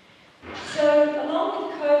 So, along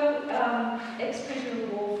with ex-prisoner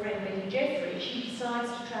of war friend Betty Jeffrey, she decides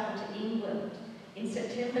to travel to England in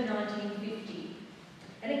September 1950.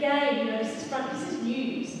 And again, this is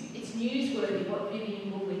news. It's newsworthy what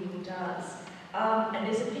Vivian Bullwinkel does. And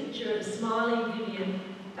there's a picture of a smiling Vivian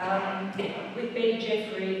with Betty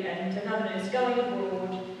Jeffrey and another nurse going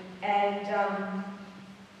abroad, and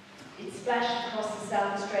it's splashed across the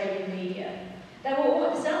South Australian media. The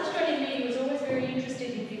South Australian media was always very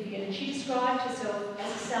interested in Vivian, and she described herself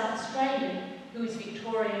as a South Australian who is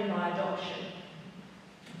Victorian by adoption.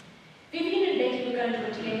 Vivian and Betty were going to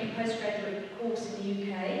attend a postgraduate course in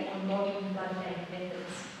the UK on modern blood bank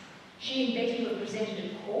methods. She and Betty were presented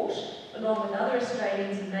at court, along with other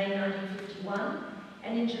Australians in May 1951,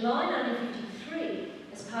 and in July 1953,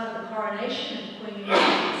 as part of the coronation of Queen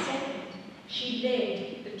Elizabeth II, she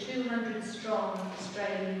led the 200-strong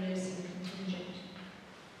Australian nursing contingent.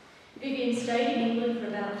 Vivian stayed in England for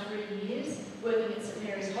about 3 years, working at St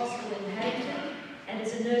Mary's Hospital in Paddington and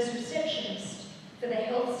as a nurse receptionist for the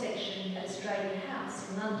health section at Australia House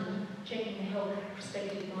in London, checking the health of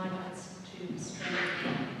prospective migrants to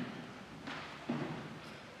Australia.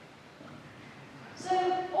 So,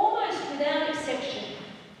 almost without exception,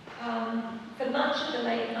 for much of the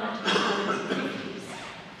late 1940s and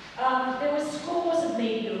 50s, there were scores of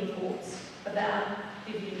media reports about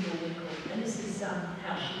Vivian Bullwinkel, and this is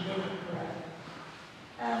how she led the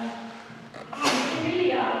parade. There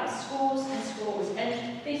really are scores and scores,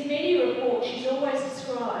 and these media reports she's always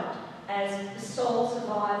described as the sole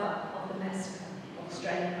survivor of the massacre of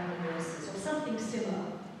Australian army nurses, or something similar.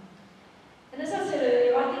 And as I said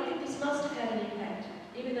earlier, I think that this must have had an impact,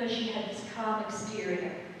 even though she had this calm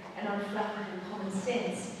exterior and unflappable common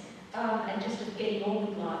sense, and just of getting on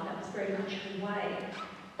with life. That was very much her way.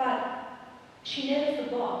 But she never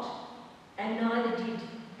forgot, and neither did.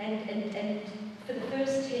 And for the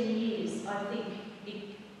first 10 years, I think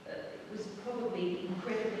it was probably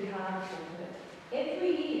incredibly hard for her.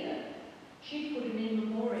 Every year, she put an in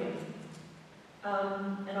memoriam,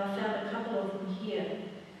 and I found a couple of them here,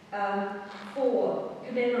 for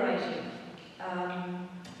commemorating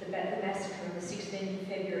the massacre on the 16th of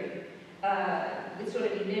February. It's sort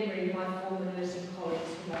of in memory of my former nursing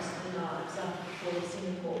colleagues who lost their lives after the fall of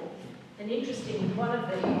Singapore. And interesting, one of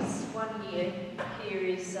these, one year, here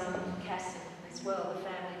is Cassin as well, the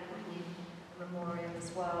family put in a memorial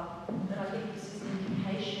as well. But I think this is an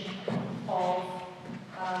indication of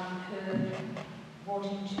her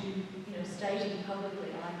wanting to, stating publicly,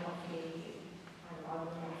 I'm not forgetting you. I will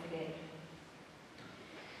not forget.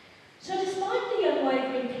 So despite the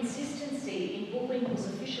unwavering consistency in Bullwinkel's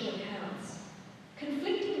official accounts,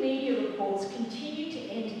 conflicting media reports continue to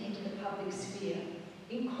enter into the public sphere,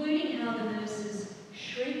 including how the nurses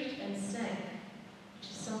shrieked and sang, which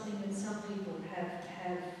is something that some people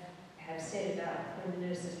have said about when the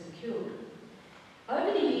nurses were killed.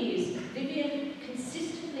 Over the years, Vivian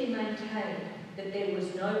consistently maintained that there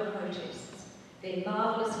was no protests. Their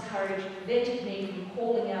marvellous courage prevented me from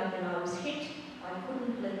calling out when I was hit. I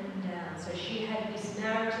couldn't let them down. So she had this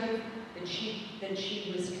narrative that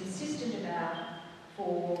she was consistent about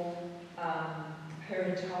for her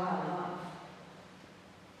entire life.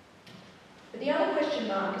 But the other question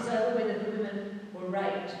mark is over whether the women were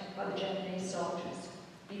raped by the Japanese soldiers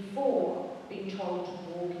before being told to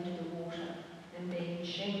walk into the water and being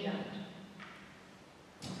machine gunned.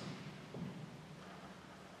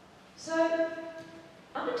 So,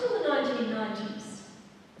 up until the 1990s,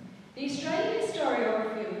 the Australian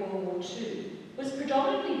historiography of World War II was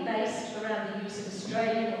predominantly based around the use of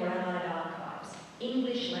Australian or Allied archives,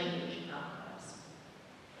 English language archives.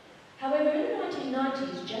 However, in the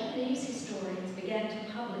 1990s, Japanese historians began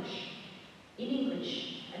to publish in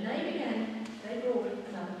English, and they brought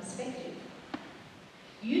another perspective.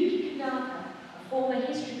 Yuki Kanaka, a former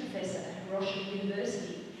history professor at Hiroshima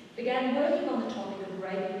University, began working on the topic of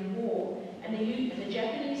Arabian War and the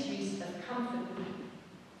Japanese use of comfort women.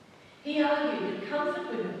 He argued that comfort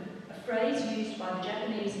women, a phrase used by the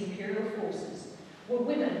Japanese imperial forces, were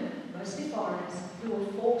women, mostly foreigners, who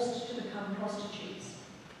were forced to become prostitutes.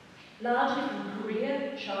 Largely from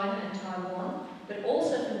Korea, China and Taiwan, but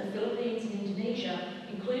also from the Philippines and Indonesia,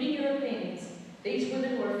 including Europeans, these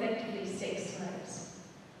women were effectively sex slaves.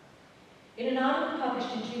 In an article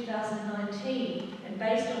published in 2019 and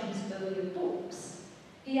based on his earlier books,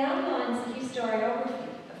 he outlines the historiography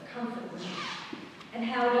of comfort women and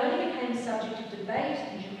how it only became a subject of debate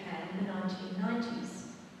in Japan in the 1990s.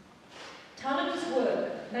 Tanaka's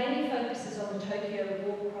work mainly focuses on the Tokyo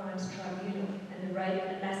War Crimes Tribunal and the rape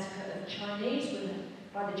and massacre of Chinese women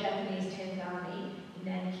by the Japanese 10th Army in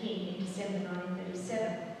Nanking in December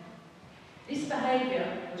 1937. This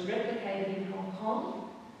behaviour was replicated in Hong Kong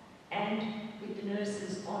and with the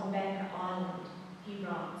nurses on Bangka Island, he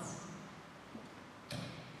writes.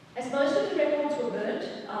 As most of the records were burnt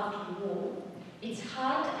after the war, it's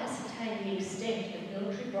hard to ascertain the extent of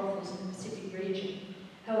military brothels in the Pacific region.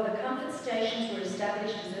 However, comfort stations were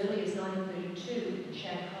established as early as 1932 in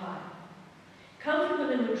Shanghai. Comfort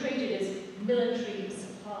women were treated as military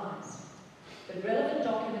supplies, but relevant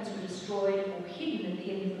documents were destroyed or hidden at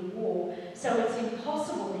the end of the war, so it's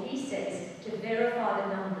impossible, he says, to verify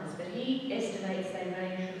the numbers, but he estimates they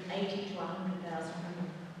range from 80 to 100,000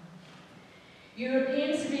 women.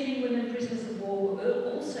 European civilian women prisoners of war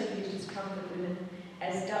were also used as comfort women,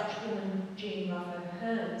 as Dutch woman Jean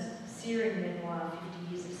Ruffo-Hearn's Syrian memoir,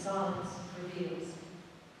 50 Years of Silence, reveals.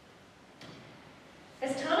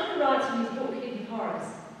 As Tanaka writes in his book, Hidden Horrors,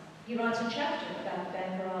 he writes a chapter about the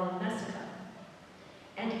Bangka Island massacre.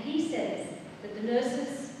 And he says that the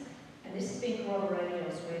nurses, and this has been corroborated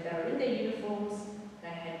elsewhere, they were in their uniforms, they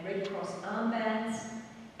had Red Cross armbands,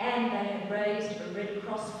 and they had raised a Red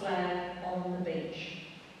Cross flag on the beach.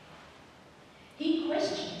 He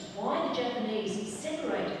questions why the Japanese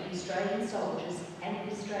separated the Australian soldiers and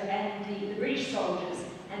the British soldiers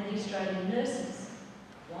and the Australian nurses.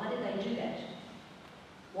 Why did they do that?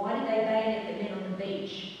 Why did they bayonet the men on the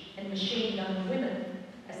beach and machine gun the women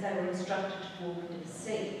as they were instructed to walk into the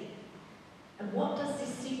sea? And what does this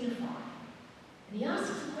signify? And he asks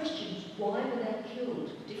the question, why were they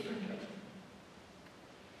killed differently?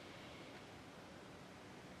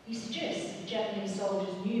 He suggests that Japanese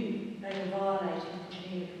soldiers knew they were violating the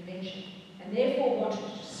Geneva Convention and therefore wanted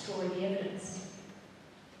to destroy the evidence.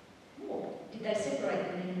 Or did they separate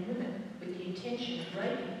the men and women with the intention of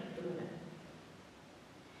raping the women?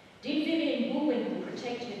 Did Vivian Bullwinkel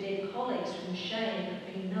protect her dead colleagues from the shame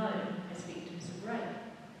of being known as victims of rape?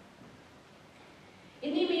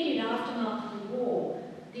 In the immediate aftermath of the war,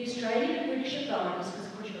 the Australian and British authorities, because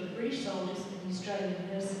of course you've got the British soldiers and the Australian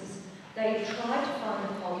nurses, they tried to find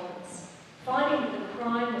the culprits, finding that the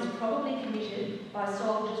crime was probably committed by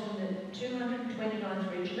soldiers from the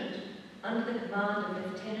 229th Regiment under the command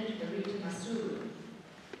of Lieutenant Marita Masuru.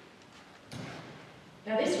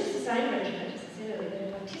 Now this was the same regiment, as I said earlier,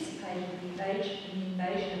 that participated in the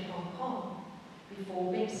invasion of Hong Kong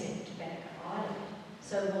before being sent to Bangka Island.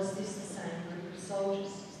 So was this the same group of soldiers,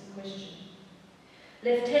 is the question.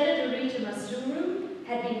 Lieutenant Marita Masuru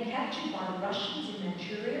had been captured by the Russians in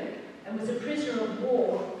Manchuria and was a prisoner of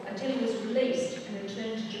war until he was released and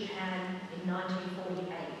returned to Japan in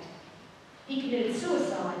 1948. He committed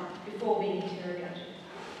suicide before being interrogated.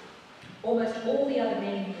 Almost all the other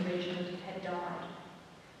men in the regiment had died.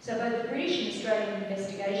 So both the British and Australian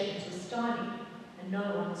investigations were stymied and no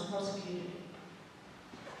one was prosecuted.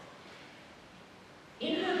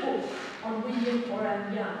 In her book on William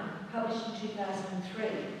Oram Young, published in 2003,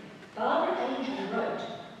 Barbara Angel wrote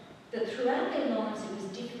that throughout their lives it was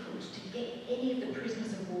difficult to get any of the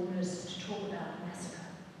prisoners of war nurses to talk about the massacre.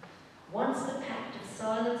 Once the pact of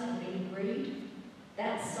silence had been agreed,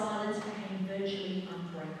 that silence became virtually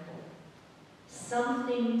unbreakable. Some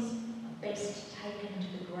things are best taken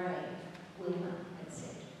to the grave, Wilma had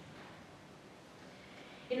said.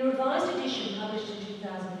 In a revised edition published in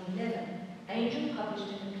 2011, Angel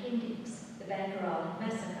published an appendix, The Bangka Island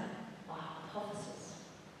Massacre, by hypothesis.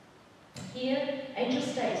 Here, Angel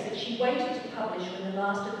states that she waited to publish when the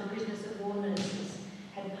last of the prisoners of war nurses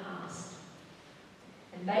had passed.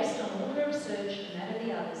 And based on all her research and that of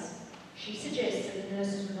the others, she suggests that the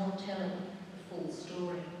nurses were not telling the full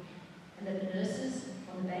story, and that the nurses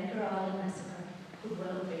on the Bangka Island Massacre could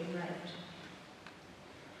well have been raped.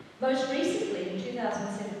 Most recently, in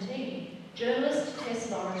 2017, journalist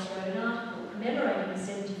Tess Lawrence wrote an article commemorating the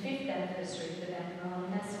 75th anniversary of the Bangka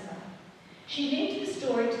Island Massacre. She linked the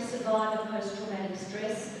story to survivor post-traumatic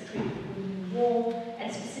stress, the treatment of women in war,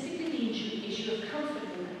 and specifically the issue of comfort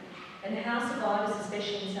women, and how survivors,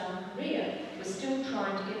 especially in South Korea, were still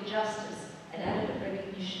trying to get justice and adequate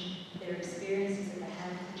recognition of their experiences at the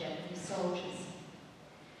hands of the Japanese soldiers.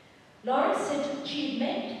 Lawrence said that she had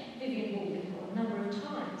met Vivian Bullwinkel a number of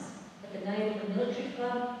times at the Naval and Military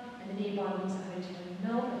Club and the nearby Windsor Hotel in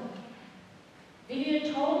Melbourne.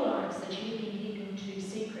 Vivian told Lawrence that she had been keeping two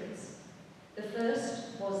secrets. The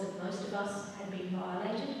first was that most of us had been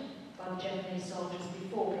violated by the Japanese soldiers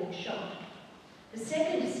before being shot. The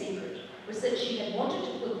second secret was that she had wanted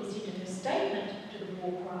to put this into her statement to the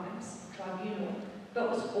War Crimes Tribunal, but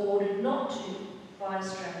was ordered not to by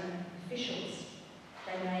Australian officials.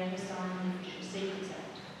 They made her sign the Official Secrets Act.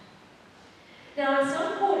 Now, in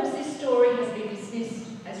some quarters, this story has been dismissed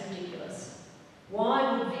as ridiculous.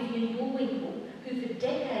 Why would Vivian Bullwinkel, who for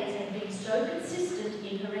decades had been so consistent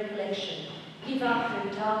in her recollection, give up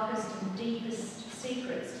her darkest and deepest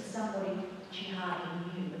secrets to somebody she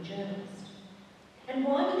hardly knew, a journalist? And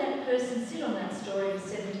why would that person sit on that story for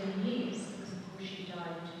 17 years? Because, of course, she died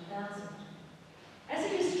in 2000. As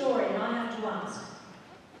a historian, I have to ask,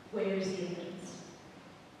 where is the evidence?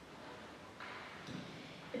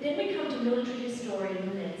 But then we come to military historian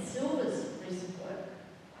Lynette Silver's recent work.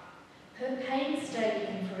 Her painstaking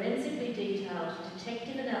and forensically detailed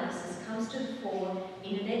detective analysis comes to the fore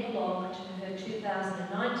in an epilogue to her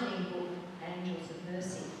 2019 book, Angels of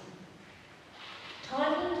Mercy.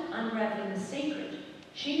 Titled Unravelling the Secret,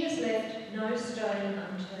 she has left no stone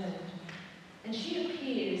unturned, and she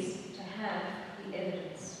appears to have the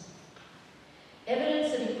evidence.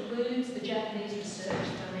 Evidence that includes the Japanese research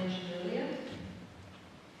that I mentioned earlier.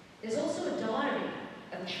 There's also a diary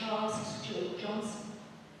of Charles Stuart Johnson,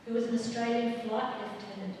 who was an Australian flight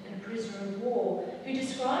lieutenant and a prisoner of war, who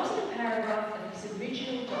describes in a paragraph of his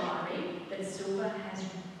original diary that Silver has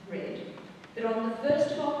read that on the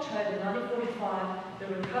 1st of October 1945,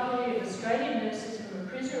 the recovery of Australian nurses from a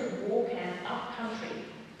prisoner of war camp up country,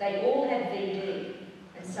 they all had VD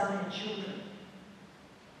and some had children.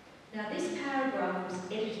 Now, this paragraph was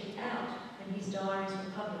edited out when his diaries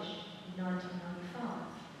were published in 1995.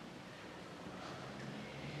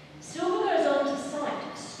 Silver goes on to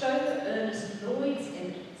cite Stoker Ernest Lloyd's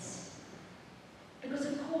evidence, because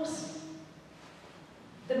of course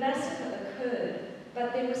the massacre occurred,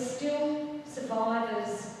 but there were still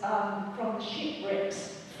survivors from the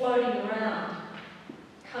shipwrecks floating around,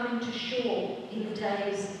 coming to shore in the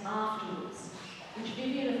days afterwards, which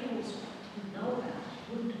Vivian, of course, didn't know about,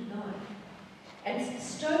 wouldn't have known. And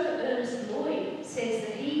Stoker Ernest Lloyd says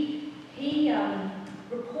that he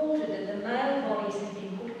reported that the male bodies had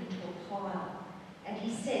been put into a pile, and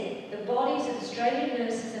he said the bodies of Australian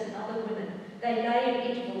nurses and other women, they lay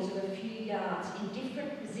at intervals of a few yards in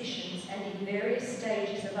different positions and in various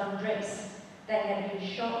stages of undress. They had been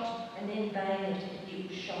shot and then bayoneted. It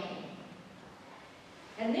was shocking.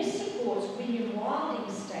 And this supports William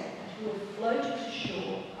Wilding's statement, who had floated to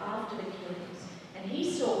shore after the killings, and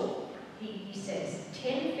he saw, he says,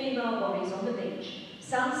 10 female bodies on the beach,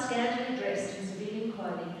 some scantily dressed in civilian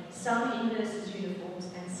clothing, some in nurses' uniforms,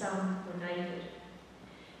 and some were naked.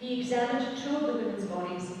 He examined 2 of the women's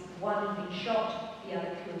bodies. One had been shot, the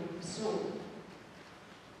other killed with a sword.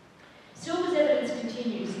 Silver's evidence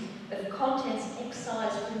continues of contents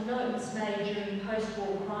excised from notes made during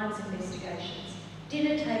post-war crimes investigations,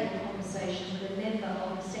 dinner table conversations with a member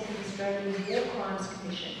of the Second Australian War Crimes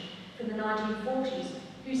Commission from the 1940s,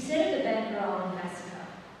 who said of the Bangka Island Massacre,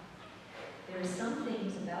 "There are some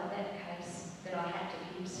things about that case that I had to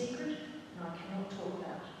keep secret and I cannot talk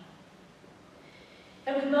about."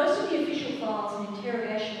 And with most of the official files and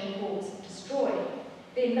interrogation reports destroyed,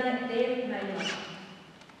 there remain none.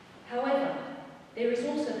 However, there is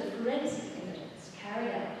also the forensic evidence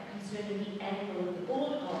carried out concerning the angle of the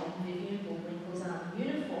bullet hole in Vivian Bullwinkel's army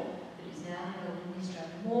uniform that is now held in the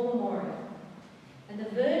Australian War Memorial. And the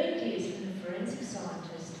verdict is from the forensic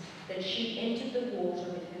scientist that she entered the water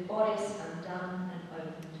with her bodice undone and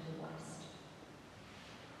open to the waist.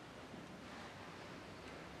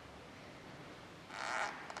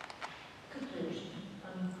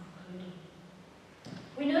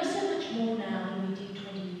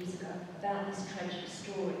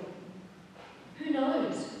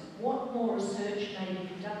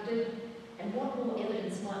 more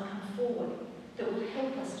evidence might come forward that will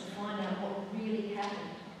help us to find out what really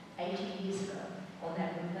happened 80 years ago on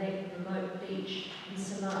that remote beach in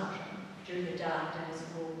Sumatra during the dark days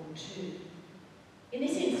of World War II. In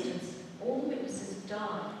this instance, all the witnesses have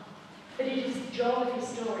died, but it is the job of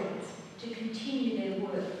historians to continue their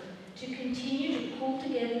work, to continue to pull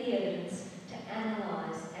together the evidence, to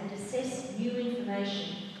analyse and assess new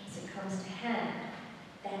information as it comes to hand.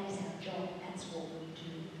 That is our job, that's what we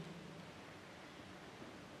do.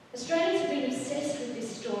 Australians have been obsessed with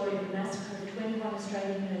this story of the massacre of 21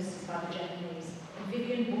 Australian nurses by the Japanese and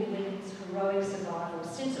Vivian Bullwinkel's heroic survival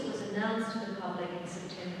since it was announced to the public in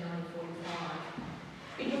September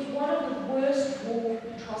 1945. It was one of the worst war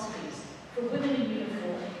atrocities for women in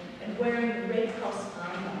uniform and wearing the Red Cross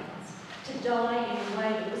armbands to die in a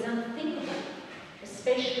way that was unthinkable,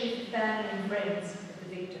 especially for family and friends of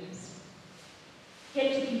the victims. Yet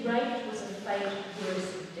to be raped was a fate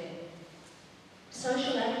worse than death.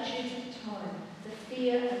 Social attitudes at the time, the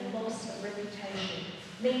fear and loss of reputation,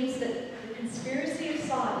 means that the conspiracy of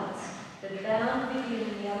silence that bound Vivian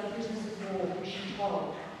and the other prisoners of war were she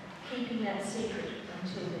told, keeping that secret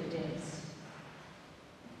until their deaths.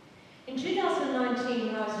 In 2019,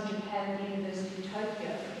 when I was in Japan at the University of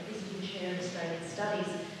Tokyo, a visiting chair in Australian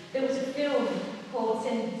Studies, there was a film called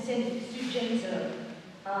Senjugenzo,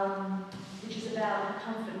 which is about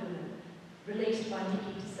comfort women, released by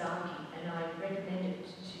Nikki Tazaki, and I recommend it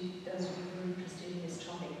to those of you who are interested in this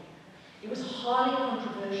topic. It was highly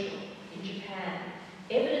controversial in Japan.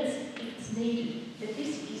 Evidence, if it's needed, that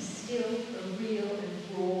this is still a real and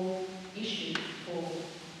raw issue for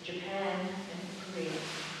Japan and for Korea.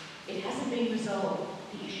 It hasn't been resolved,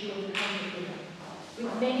 the issue of the comfort women,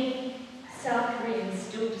 with many South Koreans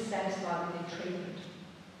still dissatisfied with their treatment.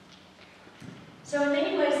 So in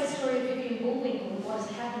many ways, the story of Vivian Bullwinkel and what has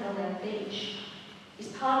happened on that beach is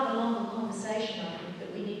part of a longer conversation, I think,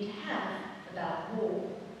 that we need to have about war,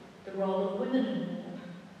 the role of women in war,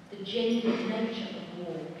 the gendered nature of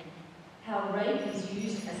war, how rape is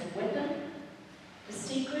used as a weapon, the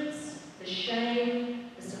secrets, the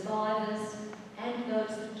shame, the survivors, and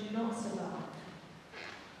those that do not survive.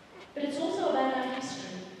 But it's also about our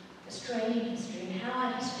history, Australian history, and how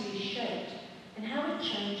our history is shaped, and how it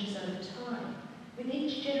changes over time. With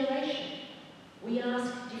each generation, we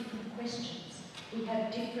ask different questions. We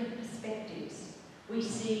have different perspectives. We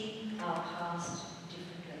see our past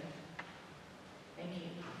differently. Thank you.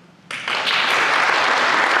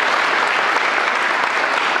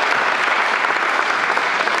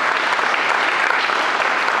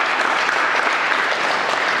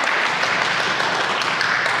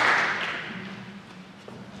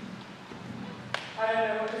 I don't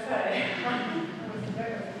know what to say.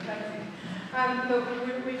 Look,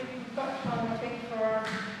 we've got time, I think, for a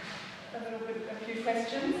few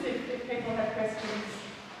questions, if people have questions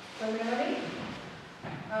for Melanie.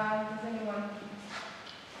 Does anyone?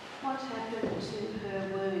 What happened to her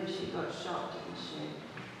wound? She got shot, didn't she?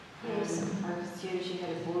 Yes. I assume she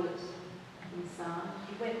had a bullet inside.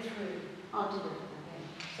 It went through. Oh, did it? Okay.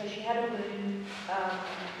 So she had a wound.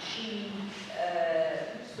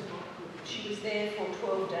 She was there for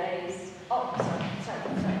 12 days. Oh, sorry.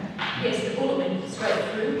 Yes, the bullet went straight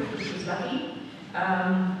through, which was lucky.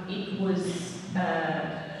 It was,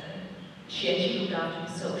 she actually looked after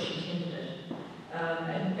herself, she tended it.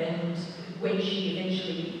 And when she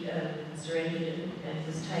eventually surrendered and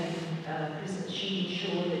was taken prisoner, she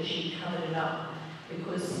ensured that she covered it up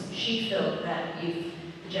because she felt that if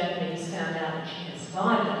the Japanese found out that she had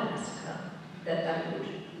survived that massacre, that they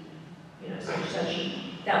would, so she,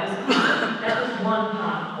 that was one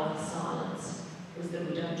part of the silence, was that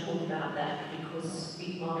we don't talk about that because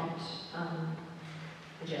it might,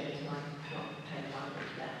 the Japanese might not take lightly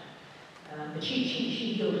to that. But she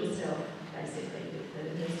healed herself, basically, with the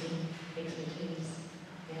nursing expertise.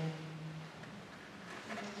 Yeah.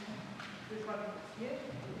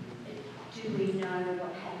 Do we know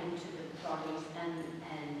what happened to the bodies and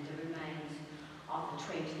the remains of the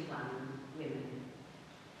 21 women?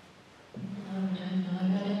 I don't know. I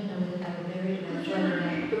don't know whether they were buried or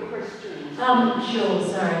not. The question. Sure,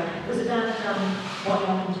 sorry. It was about what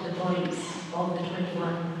happened to the bodies of the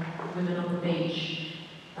 21 women on the beach.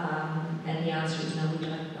 And the answer is no, we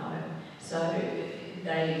don't know. So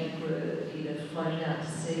they were either floated out to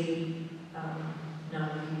sea. No,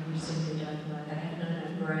 we simply don't know. They have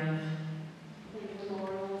no grave.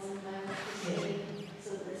 Memorials and that. Yeah.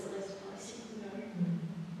 So there's less places to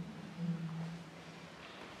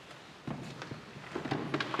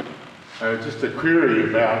go. Just a query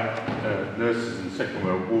about nurses in the Second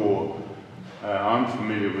World War. I'm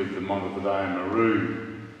familiar with the Montevideo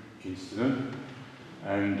Maru incident,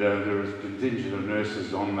 And there was a contingent of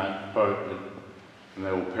nurses on that boat, and they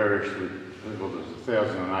all perished with, well, there was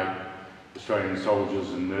 1,008 Australian soldiers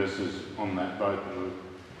and nurses on that boat that were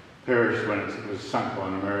perished when it was sunk by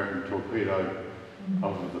an American torpedo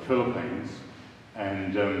off of the Philippines,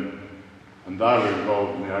 and they were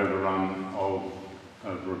involved in the overrun of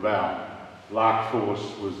Rabaul. Lark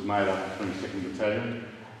Force was made up of 22nd Battalion,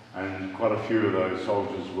 and quite a few of those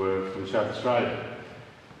soldiers were from South Australia,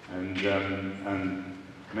 and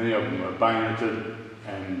many of them were bayoneted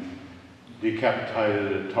and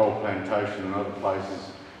decapitated at Toll Plantation and other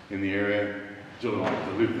places in the area. Jill and I had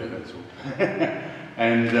to live there, that's all.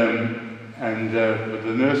 But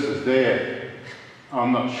the nurses there,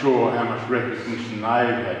 I'm not sure how much recognition they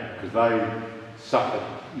had, because they suffered,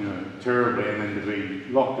 you know, terribly, and then to be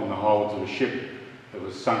locked in the holds of a ship that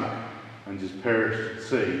was sunk and just perished at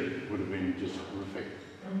sea would have been just horrific.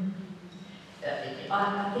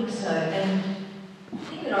 I think so, and the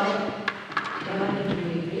thing that I never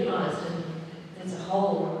really realised, and there's a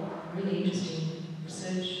whole really interesting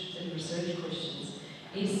research questions,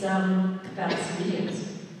 is about civilians.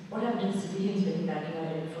 What happened to civilians being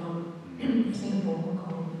evacuated from Singapore, Hong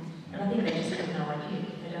Kong? And I think they just have no idea.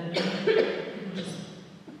 They don't know. People just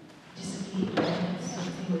disappeared. It's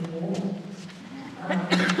something with war.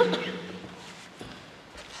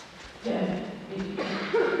 Yeah.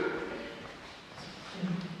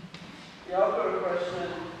 Yeah, I've got a question.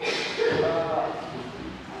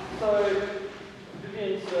 So,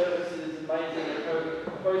 Vivian service is amazing, and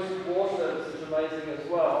post-war service is amazing as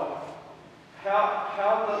well.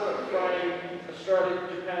 How does it frame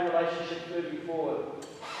Australia-Japan relationships moving forward?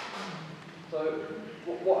 So,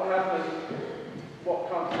 what happens? What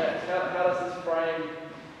comes next? How does this frame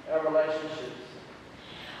our relationships?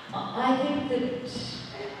 I think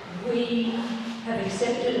that we have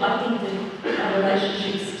accepted, I think that our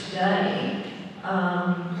relationships today,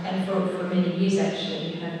 and for many years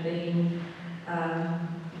actually, have been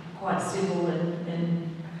quite civil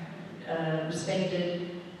and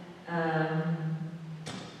respected.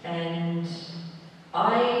 And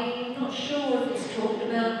I'm not sure if it's talked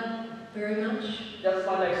about very much. That's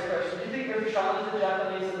my next question. Do you think we've challenged the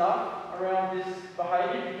Japanese enough around this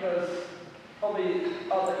behaviour? Because probably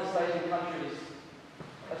other East Asian countries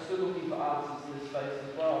are still looking for answers in this space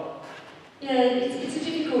as well. Yeah, it's a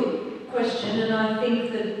difficult question, and I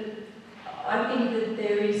think that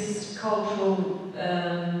there is cultural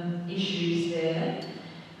issues there,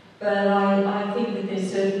 but I think that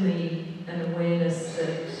there's certainly an awareness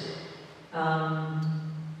that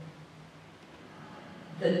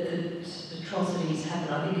that atrocities happen.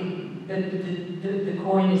 I think the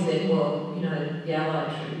coin is that, well, you know, the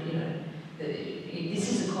Allied troop, you know, this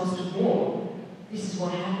is the cost of war. This is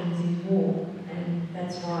what happens in war, and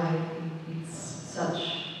that's why it's such.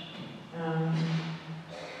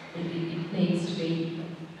 It needs to be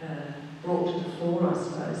brought to the fore, I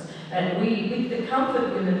suppose. And with the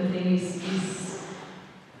comfort women thing is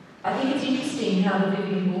I think it's interesting how the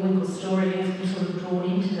Vivian Bullwinkel story has been sort of drawn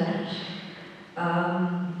into that.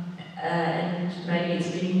 And maybe it's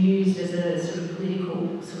being used as a sort of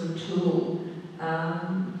political sort of tool,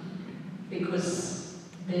 because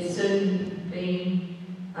there's certainly been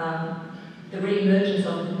the re-emergence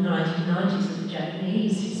of it in the 1990s with the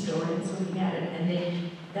Japanese historians looking at it, and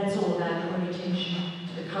then that's all about drawing attention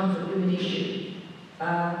to the comfort women issue.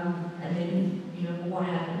 And then, you know, what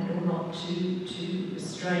happened or not to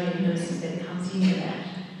Australian nurses that comes into that.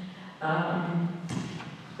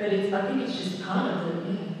 But I think it's just part of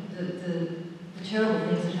the terrible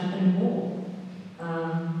things that happen in war,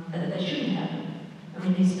 and that they shouldn't happen. I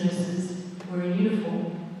mean, these nurses were in uniform.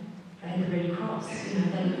 They had the Red Cross. You know,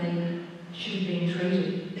 they should have been treated.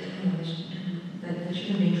 You know, they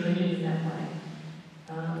shouldn't have been treated in that way.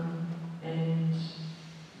 And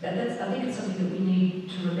I think it's something that we need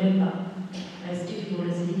to remember, as difficult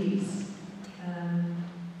as it is.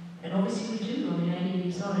 And obviously we do. I mean, 80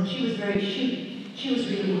 years on, and she was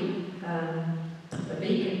really a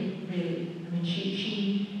beacon, really. I mean,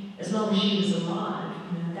 she as long as she was alive,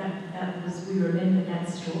 you know, that was, we remember that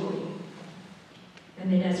story. And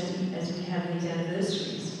then as we have these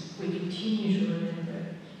anniversaries, we continue to remember.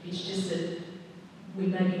 It's just that we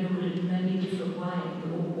maybe look at it in maybe a different way,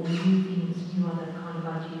 or new things, new other kind of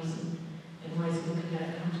ideas and ways of looking at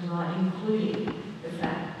it come to light, including the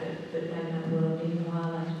fact that they may well have been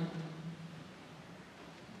violated.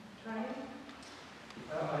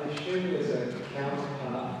 I assume there's a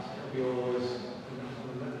counterpart of yours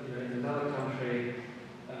in another country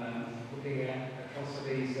looking at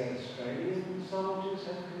atrocities that Australian soldiers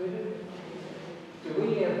have committed. Do we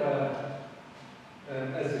ever,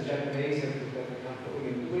 as the Japanese have looked at the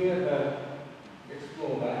country, do we ever explore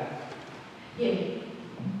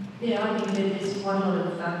Yeah, I think that there's quite a lot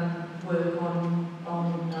of work on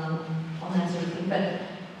that sort of thing, but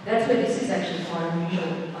that's where this is actually quite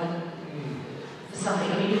unusual for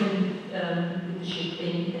something. I mean, even with the ship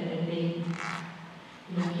being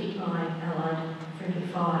hit by Allied friendly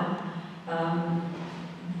fire,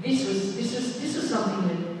 this was something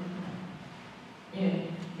that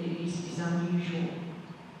is unusual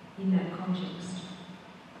in that context.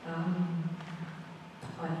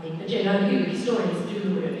 I think, but historians do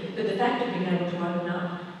look at it. But the fact of being able to open up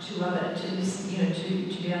to be able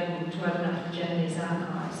to open up the Japanese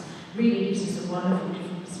archives really gives us a wonderful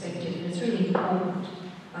different perspective, and it's really important,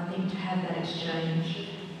 I think, to have that exchange.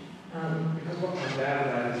 Because what comes out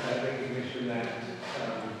of that is that recognition that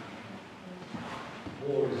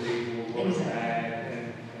war is evil, war is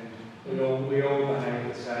bad, and we all behave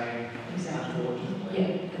the same, unfortunately.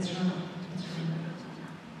 Yeah, that's right.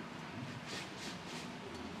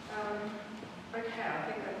 Okay, I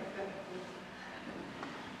think that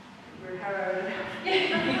we're harrowed enough.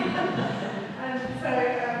 And so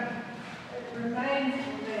it remains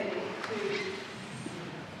for me to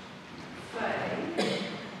say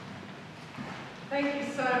thank you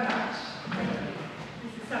so much.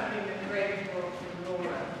 This is something that Greg brought from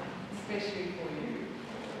Laura, especially for you,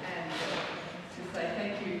 and to say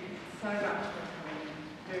thank you so much for coming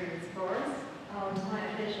and doing this for us. Oh, it's my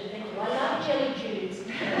pleasure, thank you. I love jelly juice.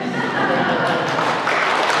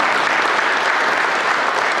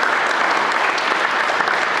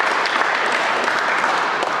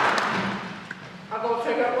 I've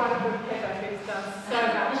also got one with Pepper who's done so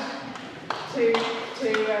much to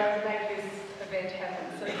make this event happen.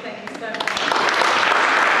 So thank you so much.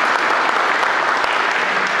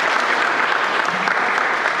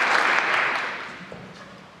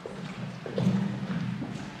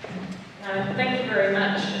 Thank you very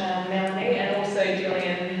much, Melanie, and also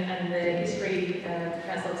Gillian and the History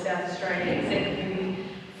Council of South Australia Executive Committee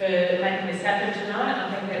for making this happen tonight. I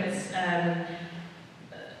think it's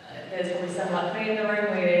there's probably someone like me in the room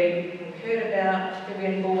where we've heard about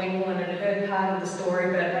Vivian Bullwinkel and had heard part of the story,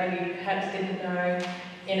 but maybe perhaps didn't know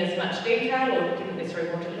in as much detail or didn't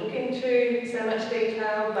necessarily want to look into so much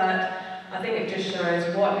detail. But I think it just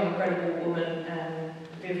shows what an incredible woman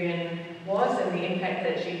Vivian was and the impact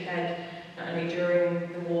that she had not only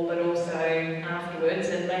during the war but also afterwards,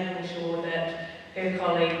 and making sure that her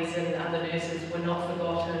colleagues and other nurses were not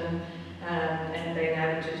forgotten, and being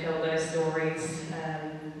able to tell those stories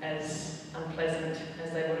as unpleasant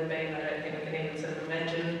as they would have been. I don't think we can even sort of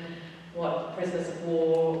imagine what prisoners of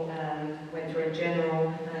war went through in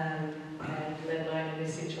general, and let alone in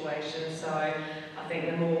this situation. So I think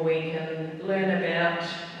the more we can learn about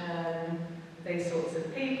these sorts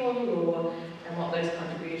of people and what those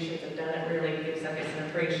contributions have done, it really gives, I guess, an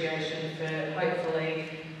appreciation for hopefully,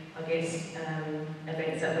 I guess,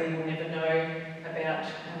 events that we will never know about,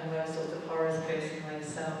 those sorts of horrors personally.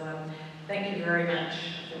 So thank you very much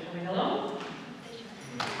for coming along.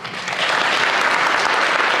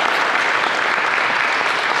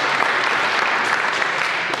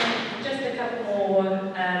 And just a couple more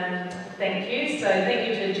thank yous. So thank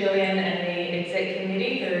you to Gillian and the Exec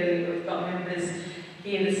Committee, who we've got members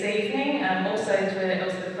here this evening. Also to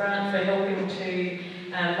Elizabeth Grant for helping to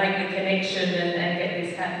make the connection and get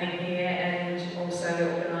this happening here, and also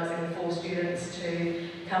organising the 4 students to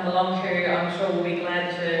come along, who I'm sure will be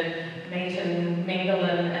glad to meet and mingle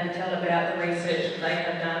and tell about the research that they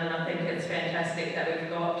have done. And I think it's fantastic that we've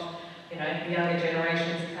got, the younger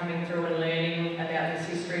generations coming through and learning about this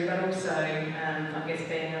history, but also, I guess,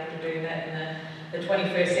 being able to do that in the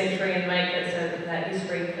 21st century and make it so that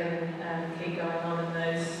history can keep going on and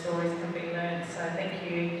those stories can be learned. So thank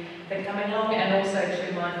you for coming along, and also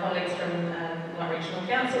to my colleagues from my Regional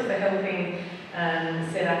Council for helping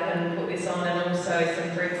set up and put this on, and also some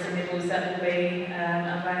drinks and nibbles that will be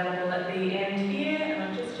available